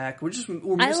story back. We're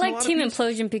I like Team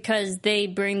Implosion because they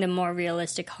bring the more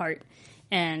realistic heart.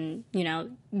 And, you know,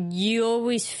 you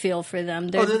always feel for them.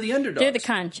 They're the underdogs. They're the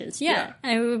conscience. Yeah.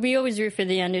 And we always root for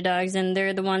the underdogs, and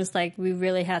they're the ones, like, we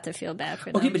really have to feel bad for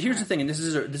them. Okay, but here's the thing, and this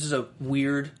is a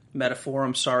weird metaphor.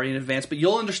 I'm sorry in advance, but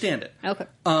you'll understand it. Okay.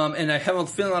 And I have a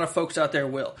feeling a lot of folks out there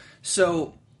will.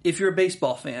 So, if you're a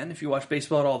baseball fan, if you watch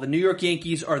baseball at all, the New York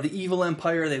Yankees are the evil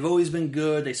empire. They've always been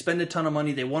good. They spend a ton of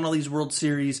money. They won all these World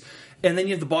Series. And then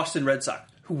you have the Boston Red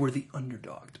Sox, who were the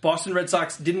underdog. The Boston Red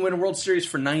Sox didn't win a World Series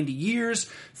for 90 years,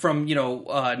 from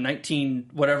 19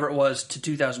 whatever it was to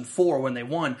 2004 when they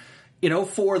won. In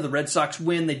 2004, the Red Sox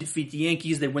win. They defeat the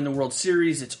Yankees. They win the World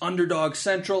Series. It's underdog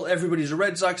central. Everybody's a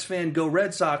Red Sox fan. Go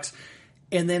Red Sox.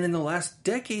 And then in the last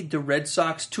decade, the Red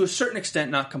Sox, to a certain extent,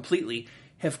 not completely,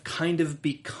 have kind of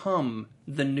become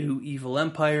the new evil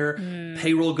empire.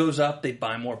 Payroll goes up, they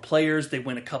buy more players, they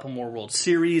win a couple more World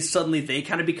Series. Suddenly they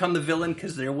kind of become the villain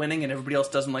because they're winning and everybody else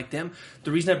doesn't like them.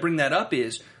 The reason I bring that up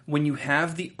is when you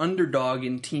have the underdog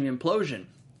in Team Implosion,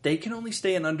 they can only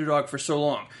stay an underdog for so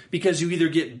long because you either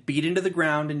get beat into the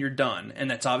ground and you're done, and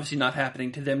that's obviously not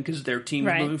happening to them because their team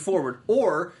is moving forward,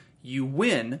 or you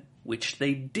win, which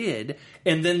they did,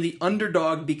 and then the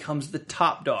underdog becomes the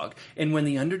top dog. And when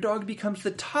the underdog becomes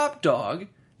the top dog,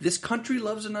 this country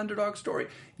loves an underdog story.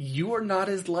 You are not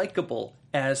as likable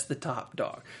as the top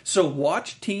dog. So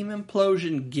watch Team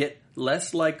Implosion get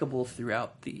less likable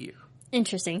throughout the year.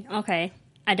 Interesting. Okay.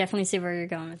 I definitely see where you're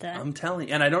going with that. I'm telling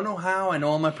you. And I don't know how. I know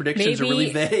all my predictions are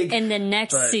really vague. In the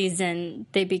next season,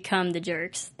 they become the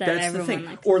jerks that that's everyone the thing.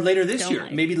 likes. Or later this year.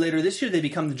 Like. Maybe later this year they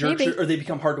become the jerks or they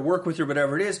become hard to work with or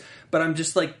whatever it is. But I'm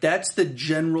just like, that's the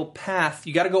general path.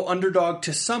 You got to go underdog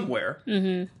to somewhere.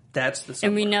 Mm-hmm. That's the somewhere.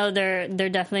 And we know they're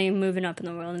definitely moving up in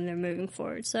the world and they're moving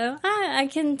forward. So I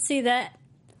can see that.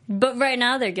 But right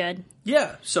now they're good.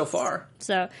 Yeah, so far.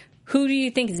 So who do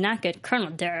you think is not good?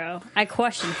 Colonel Darrow. I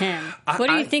question him. What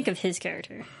do you think of his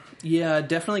character? Yeah,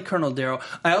 definitely Colonel Darrow.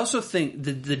 I also think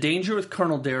the danger with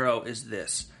Colonel Darrow is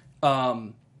this.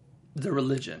 The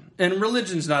religion. And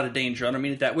religion's not a danger, I don't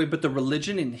mean it that way, but the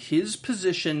religion in his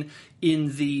position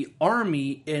in the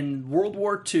army in World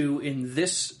War II in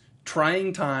this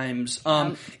trying times,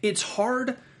 it's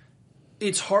hard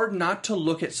not to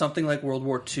look at something like World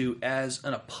War II as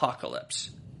an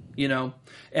apocalypse. You know,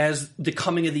 as the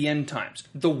coming of the end times.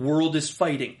 The world is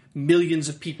fighting. Millions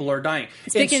of people are dying.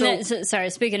 Speaking of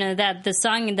that, the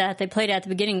song that they played at the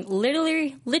beginning,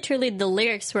 literally the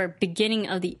lyrics were beginning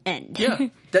of the end. Yeah,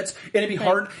 it'd be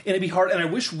hard, and I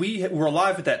wish we were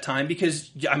alive at that time because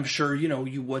I'm sure,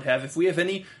 you would have. If we have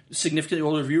any significantly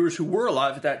older viewers who were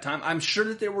alive at that time, I'm sure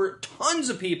that there were tons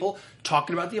of people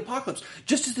talking about the apocalypse,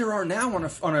 just as there are now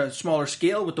on a smaller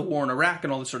scale with the war in Iraq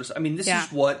and all this sort of stuff. I mean, this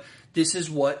is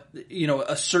what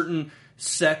a certain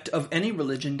sect of any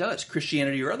religion does,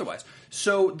 Christianity or otherwise.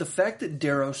 So the fact that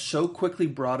Darrow so quickly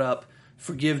brought up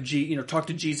talk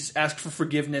to Jesus, ask for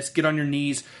forgiveness, get on your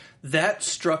knees, that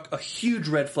struck a huge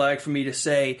red flag for me to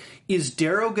say, is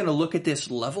Darrow going to look at this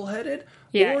level-headed?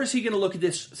 Yeah. Or is he going to look at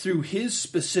this through his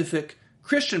specific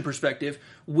Christian perspective,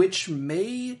 which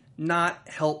may not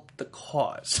help the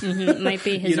cause. Mm-hmm. It might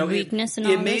be his weakness in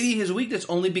all this. It may be his weakness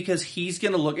only because he's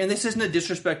going to look, and this isn't a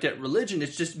disrespect at religion,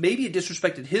 it's just maybe a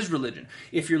disrespect at his religion.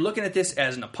 If you're looking at this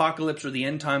as an apocalypse or the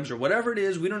end times or whatever it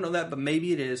is, we don't know that, but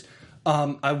maybe it is.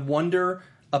 I wonder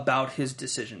about his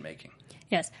decision making.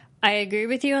 Yes, I agree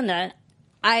with you on that.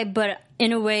 But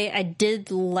in a way, I did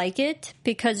like it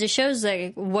because it shows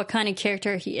like what kind of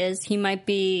character he is. He might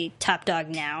be top dog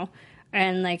now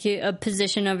and like a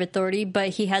position of authority, but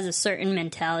he has a certain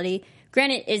mentality.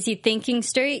 Granted, is he thinking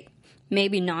straight?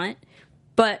 Maybe not.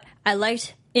 But I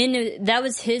liked that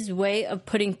was his way of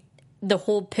putting the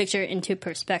whole picture into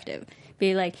perspective.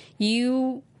 Be like,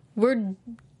 we're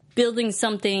building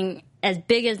something as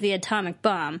big as the atomic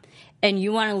bomb, and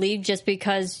you want to leave just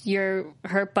because you're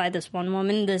hurt by this one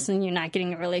woman, and you're not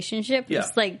getting a relationship. Yeah.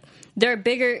 It's like there are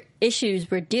bigger issues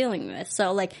we're dealing with.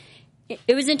 So like,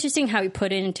 it was interesting how he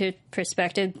put it into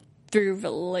perspective through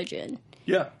religion.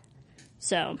 Yeah.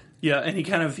 So. Yeah, and he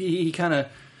was he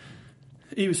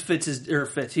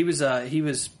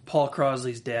was Paul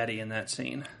Crosley's daddy in that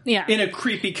scene. Yeah. In a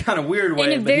creepy kind of weird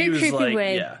way. In a very creepy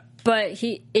way. Yeah. But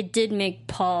it did make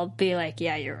Paul be like,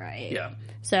 yeah, you're right. Yeah.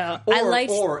 So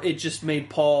or it just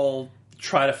made Paul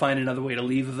try to find another way to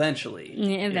leave eventually.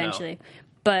 Yeah, eventually.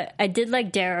 But I did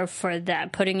like Darrow for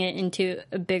that, putting it into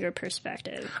a bigger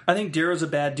perspective. I think Darrow's a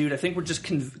bad dude. I think we're just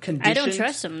conditioned. I don't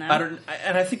trust him, though.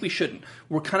 And I think we shouldn't.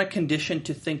 We're kind of conditioned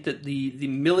to think that the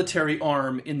military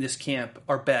arm in this camp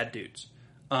are bad dudes.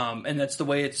 And that's the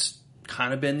way it's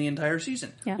kind of been the entire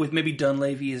season, with maybe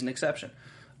Dunleavy as an exception.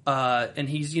 And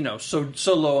he's,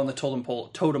 so low on the totem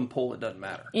pole, it doesn't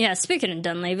matter. Yeah, speaking of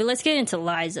Dunleavy, let's get into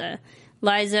Liza.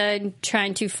 Liza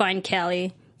trying to find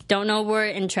Callie. Don't know where,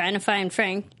 and trying to find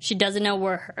Frank. She doesn't know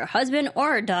where her husband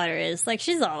or her daughter is. Like,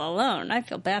 she's all alone. I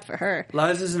feel bad for her.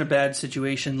 Liza's in a bad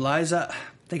situation. Liza,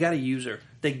 they got to use her.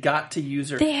 They got to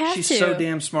use her. They have to. She's so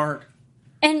damn smart.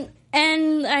 And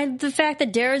the fact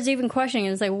that Darrow's even questioning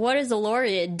is like, what is the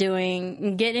laureate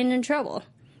doing getting in trouble?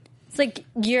 It's like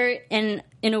you're, in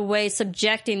a way,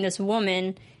 subjecting this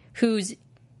woman who's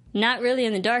not really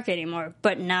in the dark anymore,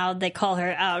 but now they call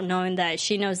her out knowing that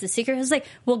she knows the secret. It's like,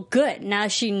 well, good. Now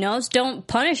she knows. Don't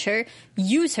punish her.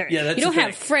 Use her. Yeah, that's you don't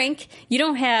have Frank. You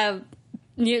don't have...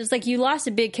 It's like you lost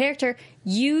a big character.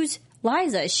 Use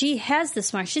Liza. She has the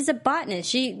smart. She's a botanist.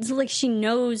 She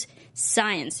knows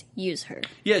science. Use her.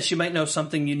 Yeah, she might know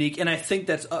something unique, and I think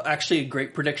that's actually a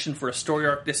great prediction for a story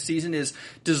arc this season is,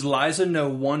 does Liza know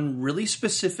one really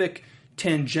specific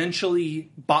tangentially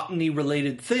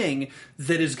botany-related thing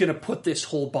that is going to put this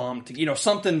whole bomb together.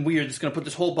 Something weird that's going to put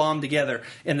this whole bomb together,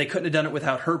 and they couldn't have done it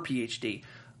without her PhD.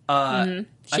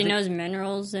 She knows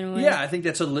minerals in a way. Yeah, I think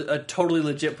that's a totally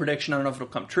legit prediction. I don't know if it'll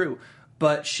come true.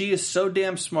 But she is so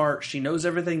damn smart. She knows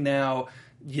everything now.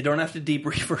 You don't have to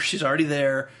debrief her. She's already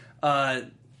there.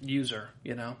 Use her,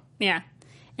 Yeah.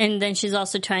 And then she's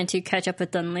also trying to catch up with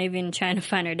Dunleavy and trying to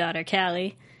find her daughter,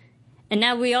 Callie. And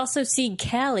now we also see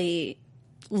Callie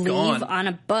leave on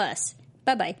a bus.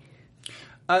 Bye-bye.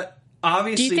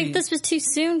 Obviously, do you think this was too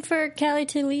soon for Callie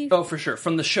to leave? Oh, for sure.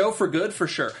 From the show, for good, for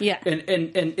sure. Yeah. And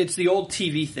it's the old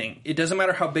TV thing. It doesn't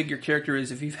matter how big your character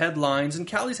is. If you've had lines, and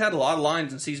Callie's had a lot of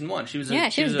lines in season 1. She was a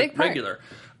big part. regular.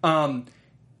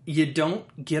 You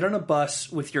don't get on a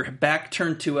bus with your back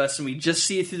turned to us and we just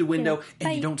see you through the window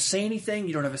and you don't say anything.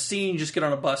 You don't have a scene. You just get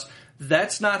on a bus.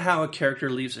 That's not how a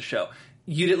character leaves a show.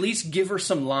 You'd at least give her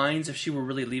some lines if she were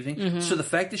really leaving. Mm-hmm. So the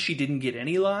fact that she didn't get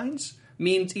any lines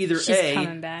means either she's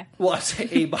coming back. Well, I'd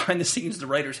say behind the scenes the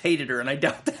writers hated her, and I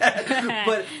doubt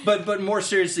that. but more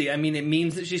seriously, I mean, it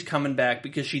means that she's coming back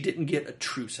because she didn't get a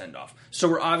true send off. So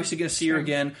we're obviously going to see her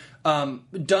again.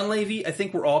 Dunleavy, I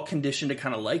think we're all conditioned to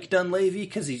kind of like Dunleavy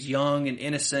because he's young and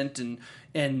innocent,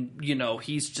 and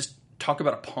he's just talk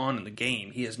about a pawn in the game.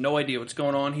 He has no idea what's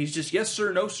going on. He's just yes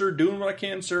sir, no sir, doing what I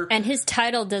can, sir. And his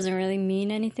title doesn't really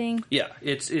mean anything. Yeah,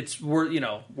 it's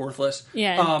worthless.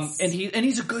 Yeah, and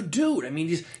he's a good dude. I mean,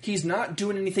 he's not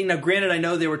doing anything. Now, granted, I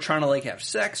know they were trying to have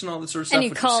sex and all this sort of stuff. And he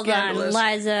called on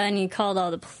Liza, and he called all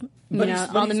the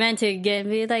all the men to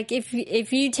be like,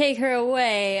 if you take her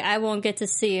away, I won't get to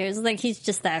see her. It's like he's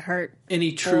just that hurt. And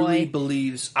he truly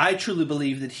believes. I truly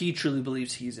believe that he truly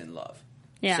believes he's in love.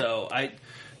 Yeah. So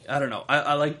I don't know.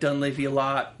 I like Dunleavy a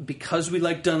lot. Because we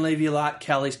like Dunleavy a lot,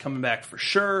 Callie's coming back for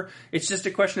sure. It's just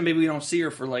a question of maybe we don't see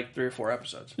her for 3 or 4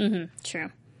 episodes. Mm-hmm.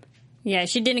 True. Yeah,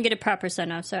 she didn't get a proper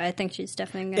send-off, so I think she's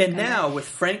definitely going to come back. With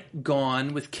Frank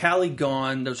gone, with Callie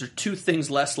gone, those are 2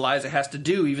 things less Liza has to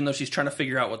do, even though she's trying to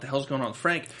figure out what the hell's going on with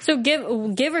Frank. So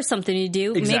give her something to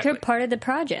do. Exactly. Make her part of the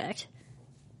project.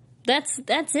 That's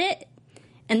it.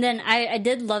 And then I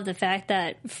did love the fact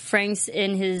that Frank's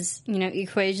in his,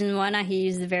 equation and whatnot, he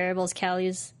used the variables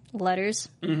Callie's letters.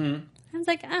 Mm-hmm. I was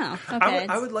like, oh, okay.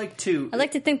 I would like to... I'd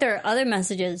like to think there are other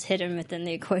messages hidden within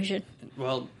the equation.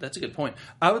 Well, that's a good point.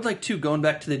 I would like to, going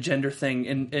back to the gender thing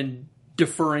and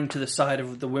deferring to the side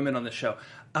of the women on the show,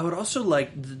 I would also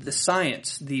like the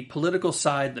science, the political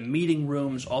side, the meeting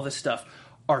rooms, all this stuff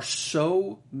are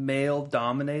so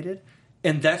male-dominated.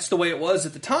 And that's the way it was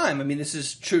at the time. I mean, this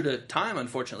is true to time,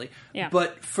 unfortunately. Yeah.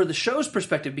 But for the show's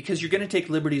perspective, because you're going to take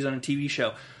liberties on a TV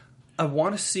show, I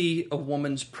want to see a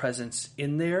woman's presence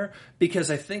in there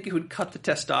because I think it would cut the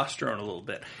testosterone a little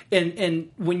bit. And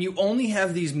when you only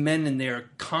have these men in there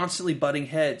constantly butting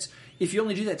heads, if you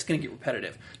only do that, it's going to get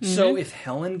repetitive. Mm-hmm. So if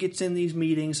Helen gets in these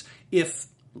meetings, if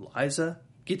Liza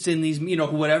gets in these,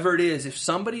 whatever it is, if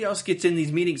somebody else gets in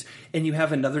these meetings and you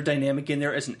have another dynamic in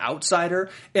there as an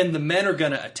outsider and the men are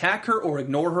going to attack her or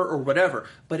ignore her or whatever,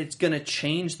 but it's going to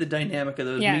change the dynamic of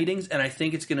those meetings, and I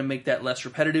think it's going to make that less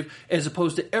repetitive as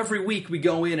opposed to every week we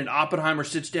go in and Oppenheimer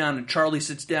sits down and Charlie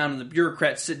sits down and the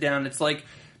bureaucrats sit down. It's like,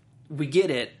 we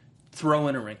get it, throw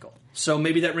in a wrinkle. So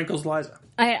maybe that wrinkle's Liza.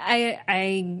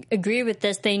 I agree with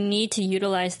this. They need to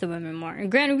utilize the women more. And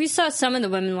granted, we saw some of the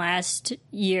women last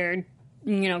year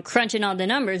crunching all the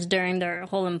numbers during their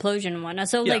whole implosion and whatnot.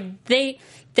 So, they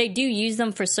do use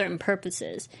them for certain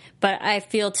purposes. But I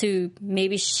feel to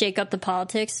maybe shake up the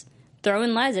politics, throw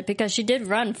in Liza, because she did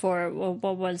run for,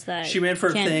 what was that? She ran for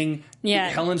a thing. Yeah.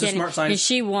 Helen's a smart scientist. And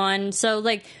she won. So,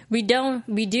 we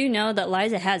do know that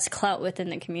Liza has clout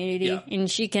within the community. Yeah. And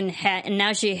she can and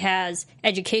now she has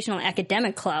educational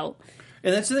academic clout.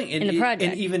 And that's the thing. In the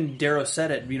project. And even Darrow said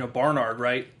it, Barnard,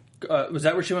 right? Was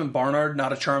that where she went? Barnard,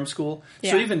 not a charm school.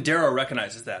 Yeah. So even Darrow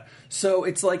recognizes that. So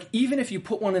it's like, even if you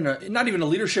put one in not even a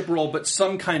leadership role, but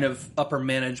some kind of upper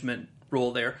management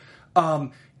role there,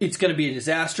 it's going to be a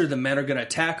disaster. The men are going to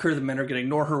attack her. The men are going to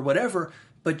ignore her, whatever.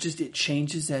 But just it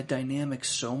changes that dynamic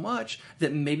so much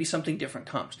that maybe something different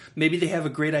comes. Maybe they have a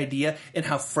great idea, and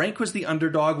how Frank was the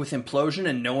underdog with Implosion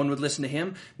and no one would listen to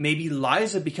him. Maybe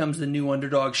Liza becomes the new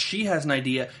underdog. She has an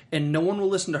idea, and no one will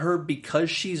listen to her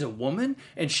because she's a woman,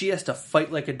 and she has to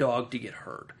fight like a dog to get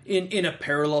heard. In a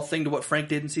parallel thing to what Frank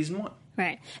did in season 1.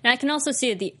 Right. And I can also see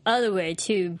it the other way,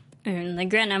 too. And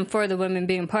granted, I'm for the women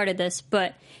being part of this,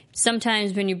 but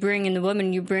sometimes when you bring in the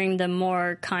woman, you bring the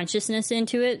more consciousness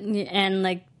into it,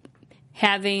 and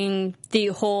having the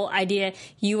whole idea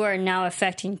you are now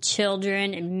affecting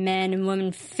children and men and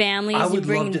women families. I would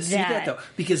love to see that though,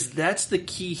 because that's the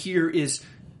key here is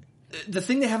the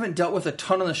thing they haven't dealt with a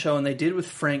ton on the show, and they did with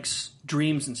Frank's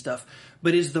dreams and stuff,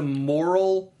 but is the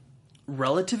moral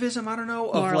relativism, I don't know,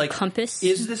 of moral like, compass.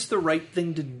 is this the right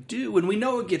thing to do? And we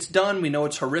know it gets done. We know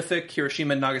it's horrific.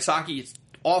 Hiroshima and Nagasaki, it's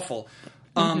awful.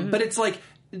 But it's like,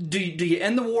 do you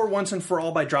end the war once and for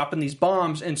all by dropping these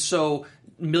bombs, and so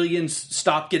millions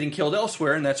stop getting killed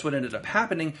elsewhere, and that's what ended up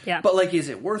happening. Yeah. But like, is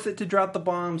it worth it to drop the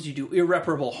bombs? You do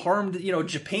irreparable harm.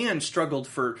 Japan struggled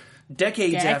for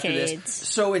decades after this.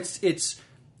 So it's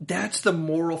that's the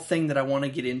moral thing that I want to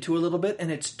get into a little bit,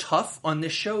 and it's tough on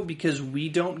this show because we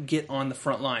don't get on the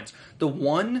front lines. The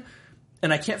one,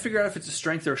 and I can't figure out if it's a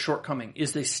strength or a shortcoming,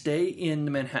 is they stay in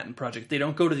the Manhattan Project. They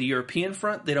don't go to the European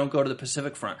front. They don't go to the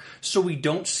Pacific front. So we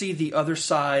don't see the other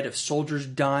side of soldiers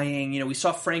dying. We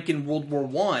saw Frank in World War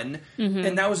I,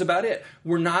 and that was about it.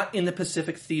 We're not in the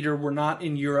Pacific theater. We're not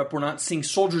in Europe. We're not seeing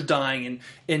soldiers dying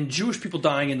and Jewish people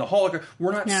dying in the Holocaust.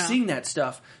 We're not seeing that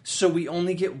stuff. So we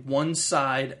only get one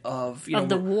side of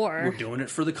the war. We're doing it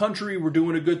for the country. We're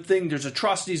doing a good thing. There's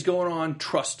atrocities going on.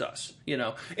 Trust us,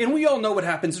 And we all know what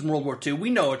happens in World War II. We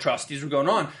know atrocities are going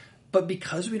on. But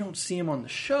because we don't see them on the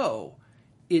show,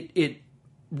 it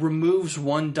removes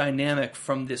one dynamic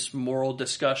from this moral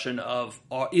discussion of,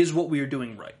 is what we are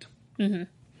doing right? Mm-hmm.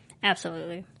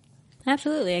 Absolutely.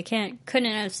 Absolutely.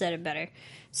 Couldn't have said it better.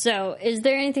 So, is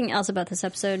there anything else about this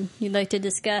episode you'd like to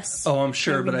discuss? Oh, I'm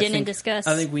sure, but I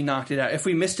think we knocked it out. If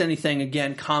we missed anything,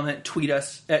 again, comment, tweet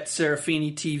us at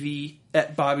Serafini TV,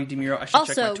 at Bobby DeMuro. I should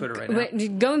check my Twitter right now.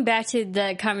 Going back to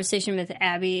the conversation with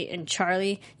Abby and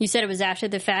Charlie, you said it was after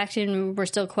the fact, and we're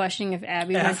still questioning if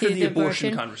Abby went through the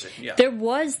abortion conversation. Yeah, there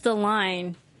was the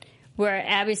line where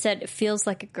Abby said, "It feels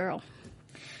like a girl."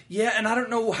 Yeah, and I don't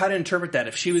know how to interpret that.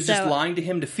 If she was just lying to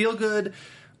him to feel good,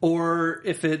 or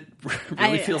if it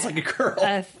really feels like a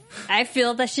girl. I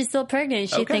feel that she's still pregnant.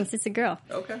 She thinks it's a girl.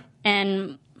 Okay.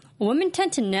 And women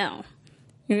tend to know.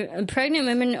 Pregnant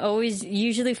women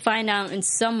usually find out in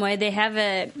some way. They have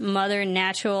a mother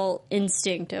natural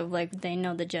instinct of, like, they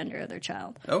know the gender of their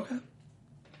child. Okay.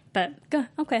 But,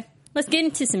 okay. Let's get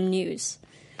into some news.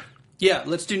 Yeah,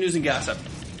 let's do news and gossip.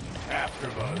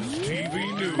 AfterBuzz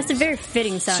TV News. That's a very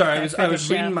fitting sound. Sorry, I was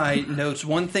reading my notes.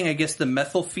 One thing, I guess, the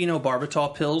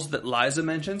methylphenobarbital pills that Liza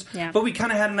mentions. Yeah. But we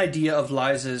kind of had an idea of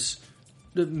Liza's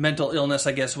mental illness,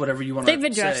 I guess, whatever you want to say.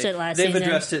 They've addressed it last season. They've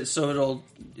addressed it, so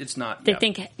it's not. They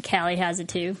think Callie has it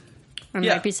too. Or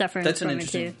might be suffering that's from an it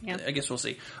interesting, too. Yeah. I guess we'll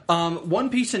see. One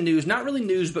piece of news, not really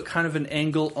news, but kind of an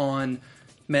angle on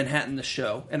Manhattan the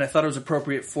show, and I thought it was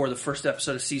appropriate for the first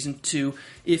episode of season 2.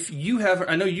 If you haven't,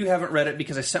 I know you haven't read it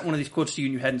because I sent one of these quotes to you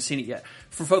and you hadn't seen it yet.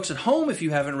 For folks at home, if you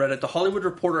haven't read it, The Hollywood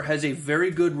Reporter has a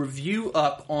very good review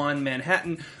up on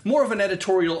Manhattan, more of an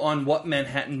editorial on what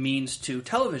Manhattan means to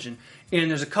television,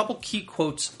 and there's a couple key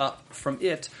quotes up from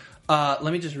it. Let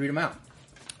me just read them out.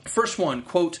 First one,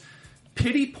 quote,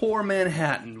 "Pity poor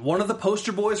Manhattan, one of the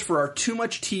poster boys for our too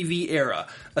much TV era.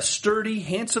 A sturdy,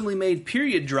 handsomely made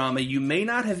period drama you may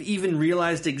not have even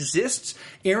realized exists,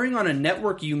 airing on a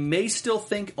network you may still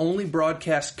think only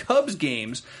broadcasts Cubs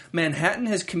games. Manhattan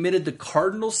has committed the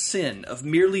cardinal sin of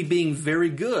merely being very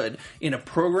good in a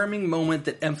programming moment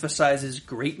that emphasizes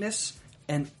greatness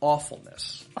and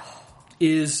awfulness."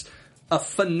 Is a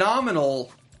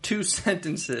phenomenal 2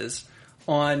 sentences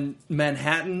on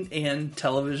Manhattan and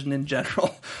television in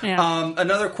general. Yeah.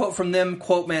 Another quote from them,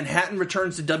 quote, "Manhattan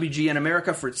returns to WGN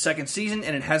America for its second season,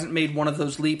 and it hasn't made one of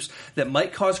those leaps that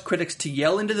might cause critics to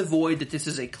yell into the void that this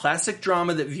is a classic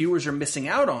drama that viewers are missing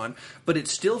out on, but it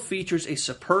still features a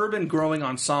superb and growing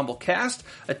ensemble cast,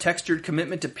 a textured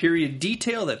commitment to period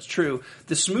detail, that's true,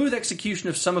 the smooth execution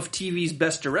of some of TV's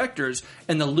best directors,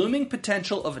 and the looming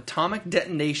potential of atomic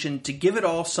detonation to give it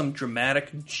all some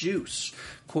dramatic juice."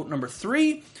 Quote number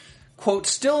 3, quote,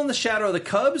 "Still in the shadow of the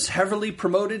Cubs, heavily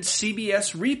promoted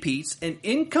CBS repeats an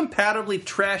incompatibly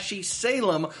trashy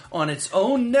Salem on its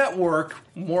own network,"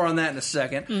 more on that in a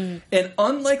second, "and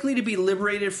unlikely to be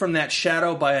liberated from that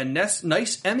shadow by a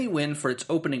nice Emmy win for its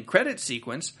opening credit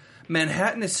sequence.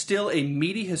 Manhattan is still a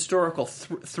meaty historical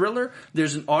thriller.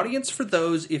 There's an audience for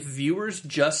those if viewers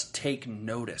just take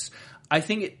notice." I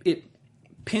think it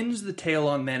pins the tail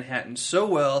on Manhattan so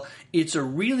well. It's a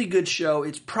really good show.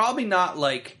 It's probably not,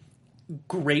 like,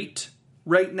 great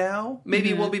right now.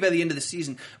 Maybe it will be by the end of the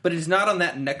season, but it's not on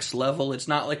that next level. It's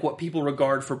not like what people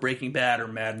regard for Breaking Bad or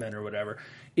Mad Men or whatever.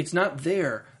 It's not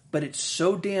there, but it's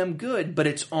so damn good. But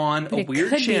it's on a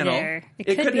weird channel.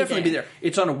 It could definitely be there.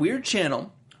 It's on a weird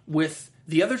channel with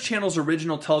the other channel's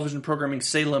original television programming.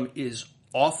 Salem is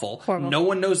awful. Horrible. No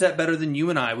one knows that better than you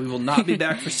and I. We will not be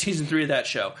back for season 3 of that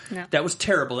show. No. That was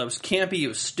terrible. That was campy. It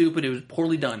was stupid. It was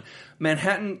poorly done.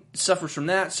 Manhattan suffers from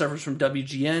that, suffers from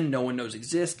WGN. No one knows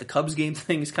exists. The Cubs game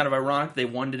thing is kind of ironic. They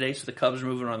won today, so the Cubs are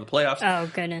moving on to the playoffs. Oh,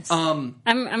 goodness.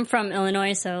 I'm from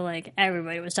Illinois, so, like,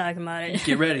 everybody was talking about it.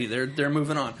 Get ready. They're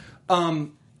moving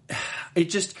on. It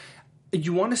just...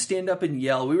 You want to stand up and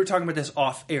yell. We were talking about this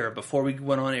off air before we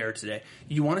went on air today.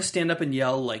 You want to stand up and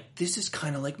yell like, this is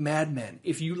kind of like Mad Men.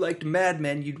 If you liked Mad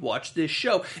Men, you'd watch this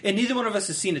show. And neither one of us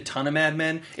has seen a ton of Mad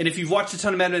Men. And if you've watched a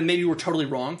ton of Mad Men, maybe we're totally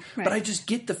wrong. Right. But I just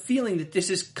get the feeling that this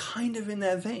is kind of in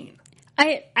that vein.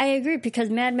 I agree,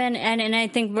 because Mad Men, and I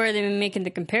think where they've been making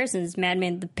the comparisons, Mad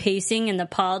Men, the pacing and the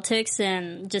politics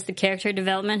and just the character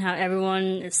development, how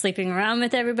everyone is sleeping around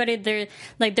with everybody,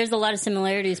 there's a lot of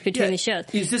similarities between the shows.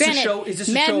 Is this a show? Is this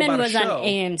a Mad show Men about was a show? on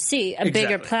AMC, a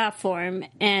bigger platform,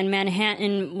 and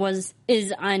Manhattan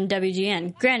is on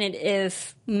WGN. Granted,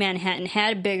 if Manhattan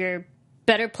had a bigger,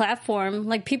 better platform,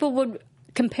 like, people would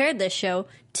compare this show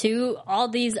to all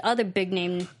these other big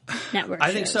name network shows.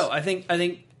 I think so.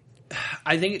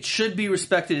 I think it should be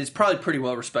respected. It's probably pretty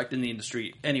well respected in the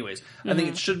industry anyways. I think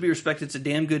it should be respected. It's a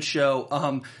damn good show.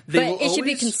 But it should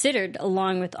be considered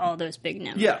along with all those big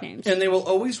network names. And they will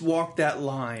always walk that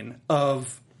line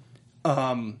of,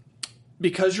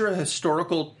 because you're a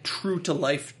historical,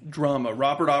 true-to-life drama,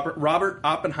 Robert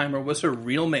Oppenheimer was a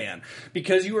real man.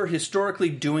 Because you are historically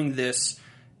doing this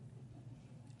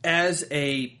as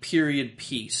a period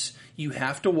piece, you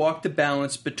have to walk the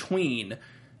balance between...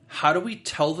 How do we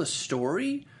tell the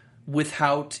story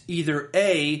without either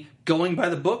A, going by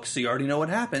the book, so you already know what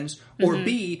happens, or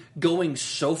B, going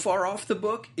so far off the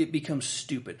book, it becomes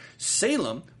stupid.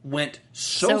 Salem went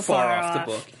so far off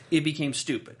the book, it became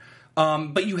stupid.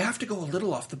 But you have to go a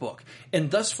little off the book. And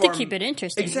thus far... To keep it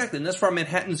interesting. Exactly. And thus far,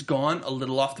 Manhattan's gone a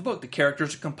little off the book. The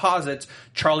characters are composites.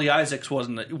 Charlie Isaacs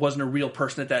wasn't a real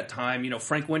person at that time.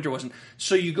 Frank Winter wasn't.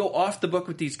 So you go off the book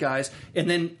with these guys, and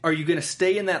then are you going to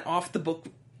stay in that off the book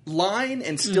line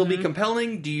and still be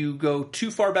compelling? Do you go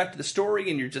too far back to the story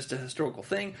and you're just a historical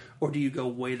thing, or do you go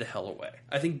way the hell away?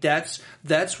 I think that's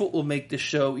what will make the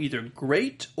show either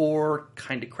great or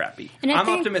kind of crappy. I'm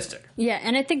optimistic. Yeah,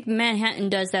 and I think Manhattan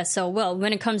does that so well.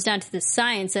 When it comes down to the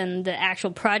science and the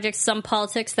actual projects, some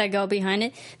politics that go behind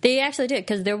it, they actually did,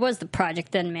 because there was the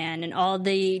Project Thin Man and all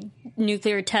the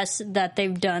nuclear tests that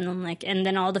they've done, and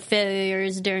then all the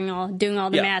failures doing all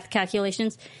the math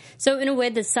calculations. So in a way,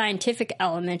 the scientific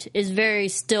element is very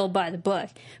still by the book,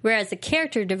 whereas the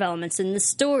character developments and the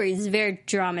story is very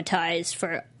dramatized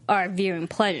for our viewing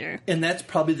pleasure. And that's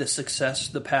probably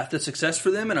the path to success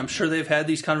for them, and I'm sure they've had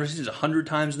these conversations 100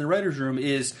 times in the writer's room,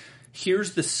 is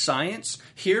here's the science,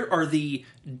 here are the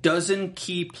dozen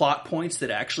key plot points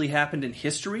that actually happened in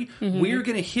history. We're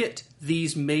going to hit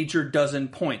these major dozen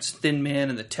points, Thin Man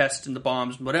and the test and the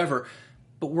bombs and whatever,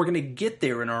 but we're going to get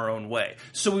there in our own way.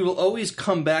 So we will always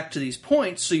come back to these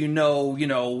points, so we're not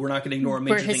going to ignore a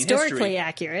major thing in history. We're historically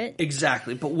accurate.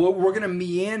 Exactly, but we're going to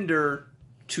meander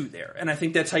to there. And I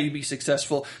think that's how you be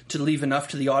successful, to leave enough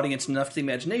to the audience, enough to the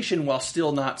imagination, while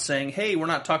still not saying, hey, we're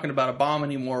not talking about a bomb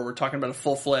anymore, we're talking about a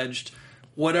full-fledged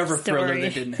whatever thriller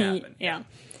that didn't happen. Yeah,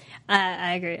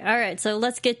 I agree. All right, so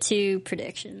let's get to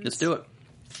predictions. Let's do it.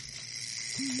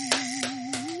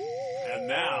 And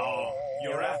now,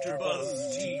 your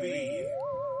AfterBuzz TV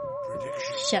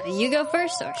predictions. Shall you go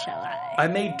first, or shall I? I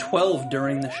made 12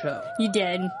 during the show. You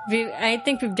did. I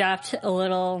think we've dropped a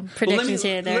little predictions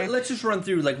here and there. Let's just run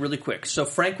through really quick. So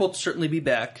Frank will certainly be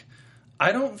back.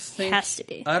 I don't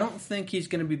think he's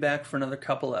going to be back for another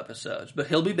couple episodes, but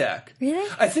he'll be back. Really?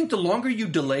 I think the longer you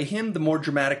delay him, the more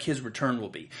dramatic his return will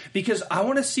be. Because I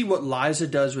want to see what Liza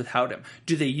does without him.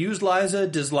 Do they use Liza?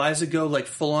 Does Liza go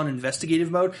full-on investigative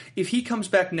mode? If he comes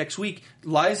back next week,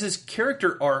 Liza's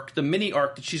character arc, the mini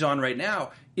arc that she's on right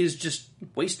now, is just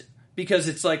wasted. Because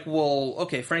it's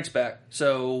okay, Frank's back,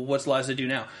 so what's Liza do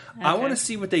now? Okay. I want to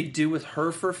see what they do with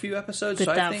her for a few episodes.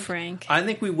 Without Frank. I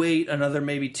think we wait another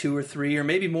maybe 2 or 3 or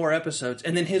maybe more episodes,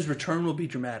 and then his return will be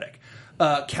dramatic.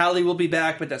 Callie will be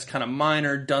back, but that's kind of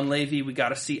minor. Dunleavy, we got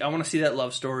to see. I want to see that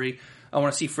love story. I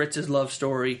want to see Fritz's love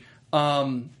story.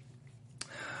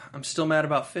 I'm still mad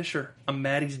about Fisher. I'm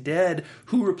mad he's dead.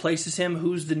 Who replaces him?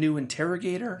 Who's the new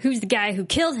interrogator? Who's the guy who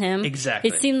killed him? Exactly.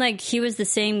 It seemed like he was the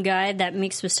same guy that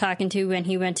Meeks was talking to when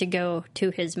he went to go to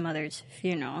his mother's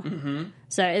funeral. Mm-hmm.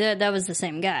 So that was the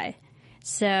same guy.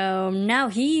 So now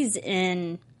he's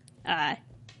in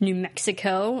New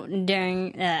Mexico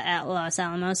at Los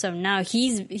Alamos. So now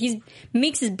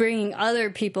Meeks is bringing other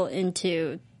people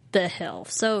into the Hill.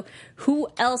 So who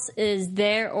else is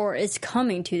there or is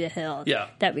coming to the Hill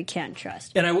that we can't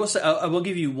trust? And I will say, I will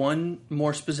give you one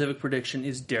more specific prediction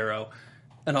is Darrow.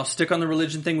 And I'll stick on the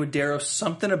religion thing with Darrow.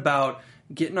 Something about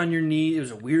getting on your knees. It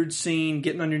was a weird scene.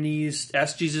 Getting on your knees,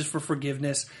 ask Jesus for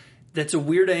forgiveness. That's a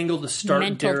weird angle to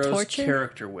start Darrow's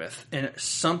character with. And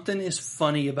something is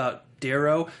funny about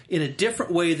Darrow in a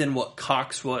different way than what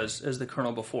Cox was as the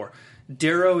Colonel before.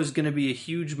 Darrow is going to be a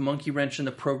huge monkey wrench in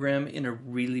the program in a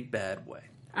really bad way.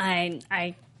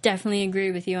 I definitely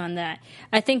agree with you on that.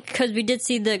 I think because we did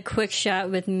see the quick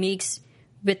shot with Meeks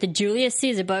with the Julius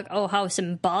Caesar book. Oh, how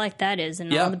symbolic that is,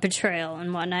 and all the betrayal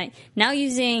and whatnot. Now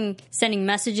sending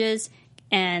messages,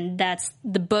 and that's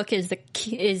the book is the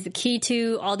key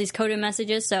to all these coded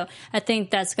messages. So I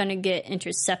think that's going to get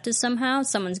intercepted somehow.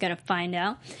 Someone's going to find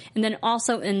out. And then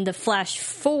also in the flash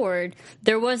forward,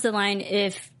 there was the line,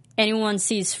 if anyone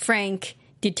sees Frank,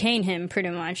 detain him, pretty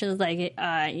much. It was like,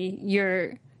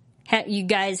 you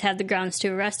guys have the grounds to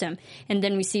arrest him. And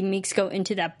then we see Meeks go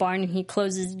into that barn and he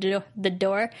closes the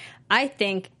door. I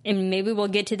think, and maybe we'll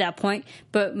get to that point,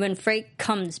 but when Frank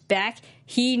comes back,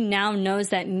 he now knows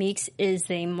that Meeks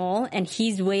is a mole and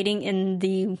he's waiting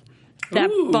in that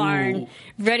barn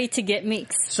ready to get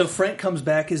Meeks. So Frank comes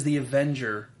back as the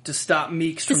Avenger to stop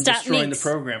Meeks from destroying the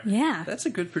program. Yeah. That's a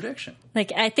good prediction.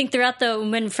 Like, I think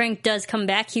when Frank does come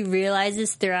back, he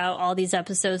realizes throughout all these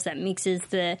episodes that Meeks is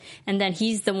and then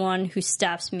he's the one who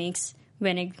stops Meeks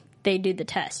when they do the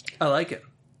test. I like it.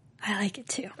 I like it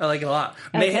too. I like it a lot.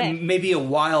 Okay. Maybe a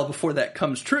while before that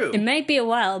comes true. It might be a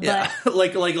while, but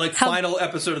like final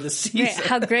episode of the season. Right,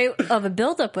 how great of a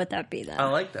build-up would that be, though? I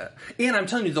like that. And I'm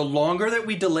telling you, the longer that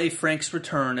we delay Frank's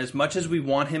return, as much as we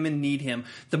want him and need him,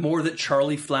 the more that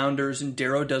Charlie flounders and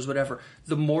Darrow does whatever,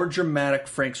 the more dramatic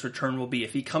Frank's return will be.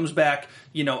 If he comes back,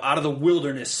 out of the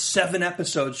wilderness 7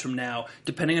 episodes from now,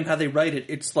 depending on how they write it,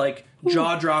 it's like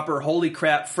jaw dropper, holy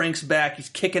crap, Frank's back, he's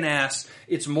kicking ass.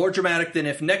 It's more dramatic than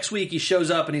if next week he shows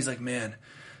up and he's like, man,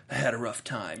 I had a rough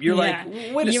time. You're like, wait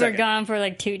a second. You were gone for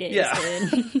like 2 days. Yeah.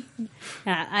 Dude.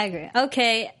 I agree.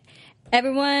 Okay,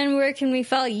 everyone, where can we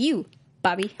follow you,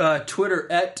 Bobby?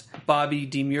 Twitter at Bobby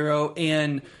DeMuro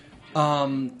and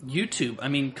YouTube. I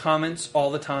mean, comments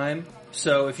all the time.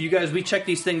 So if you guys, we check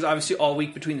these things obviously all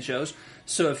week between the shows.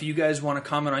 So if you guys want to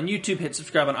comment on YouTube, hit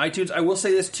subscribe on iTunes. I will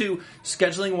say this too,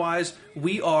 scheduling wise,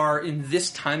 we are in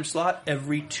this time slot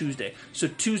every Tuesday. So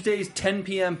Tuesdays, 10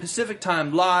 p.m. Pacific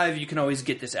time live. You can always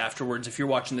get this afterwards if you're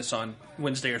watching this on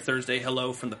Wednesday or Thursday.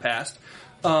 Hello from the past.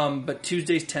 But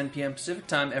Tuesdays, 10 p.m. Pacific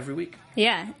time every week.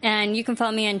 Yeah, and you can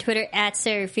follow me on Twitter at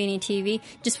Serafini TV.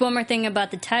 Just one more thing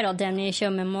about the title,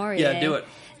 Damnatio Memoriae. Yeah, do it.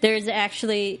 There's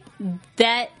actually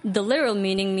the literal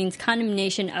meaning means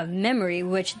condemnation of memory,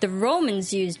 which the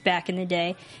Romans used back in the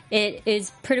day. It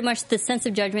is pretty much the sense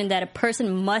of judgment that a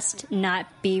person must not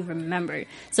be remembered.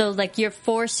 So, like, you're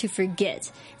forced to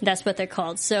forget. That's what they're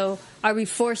called. So, are we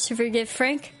forced to forget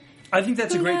Frank? I think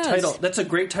that's a great title. That's a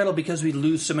great title because we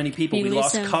lose so many people. We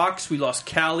lost Cox, we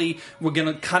lost Callie. We're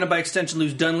going to kind of by extension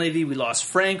lose Dunleavy. We lost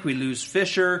Frank. We lose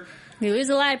Fisher. We lose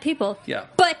a lot of people. Yeah.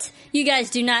 But you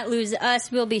guys do not lose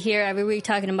us. We'll be here every week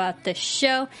talking about the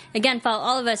show. Again, follow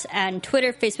all of us on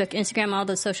Twitter, Facebook, Instagram, all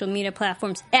those social media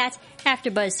platforms at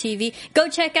AfterBuzzTV. Go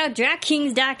check out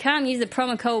DraftKings.com. Use the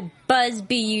promo code BUZZ,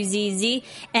 B-U-Z-Z,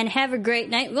 and have a great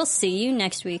night. We'll see you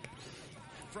next week.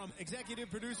 From executive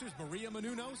producers Maria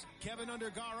Menounos, Kevin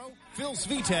Undergaro, Phil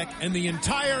Svitek, and the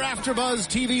entire AfterBuzz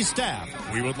TV staff,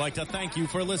 we would like to thank you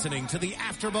for listening to the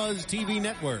AfterBuzz TV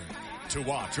network. To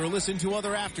watch or listen to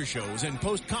other after shows and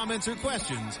post comments or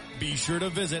questions, be sure to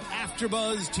visit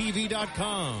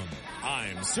AfterBuzzTV.com.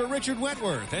 I'm Sir Richard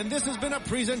Wentworth, and this has been a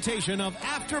presentation of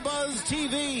AfterBuzz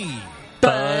TV.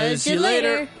 Buzz you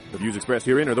later. The views expressed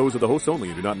herein are those of the hosts only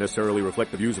and do not necessarily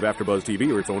reflect the views of AfterBuzz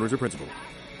TV or its owners or principals.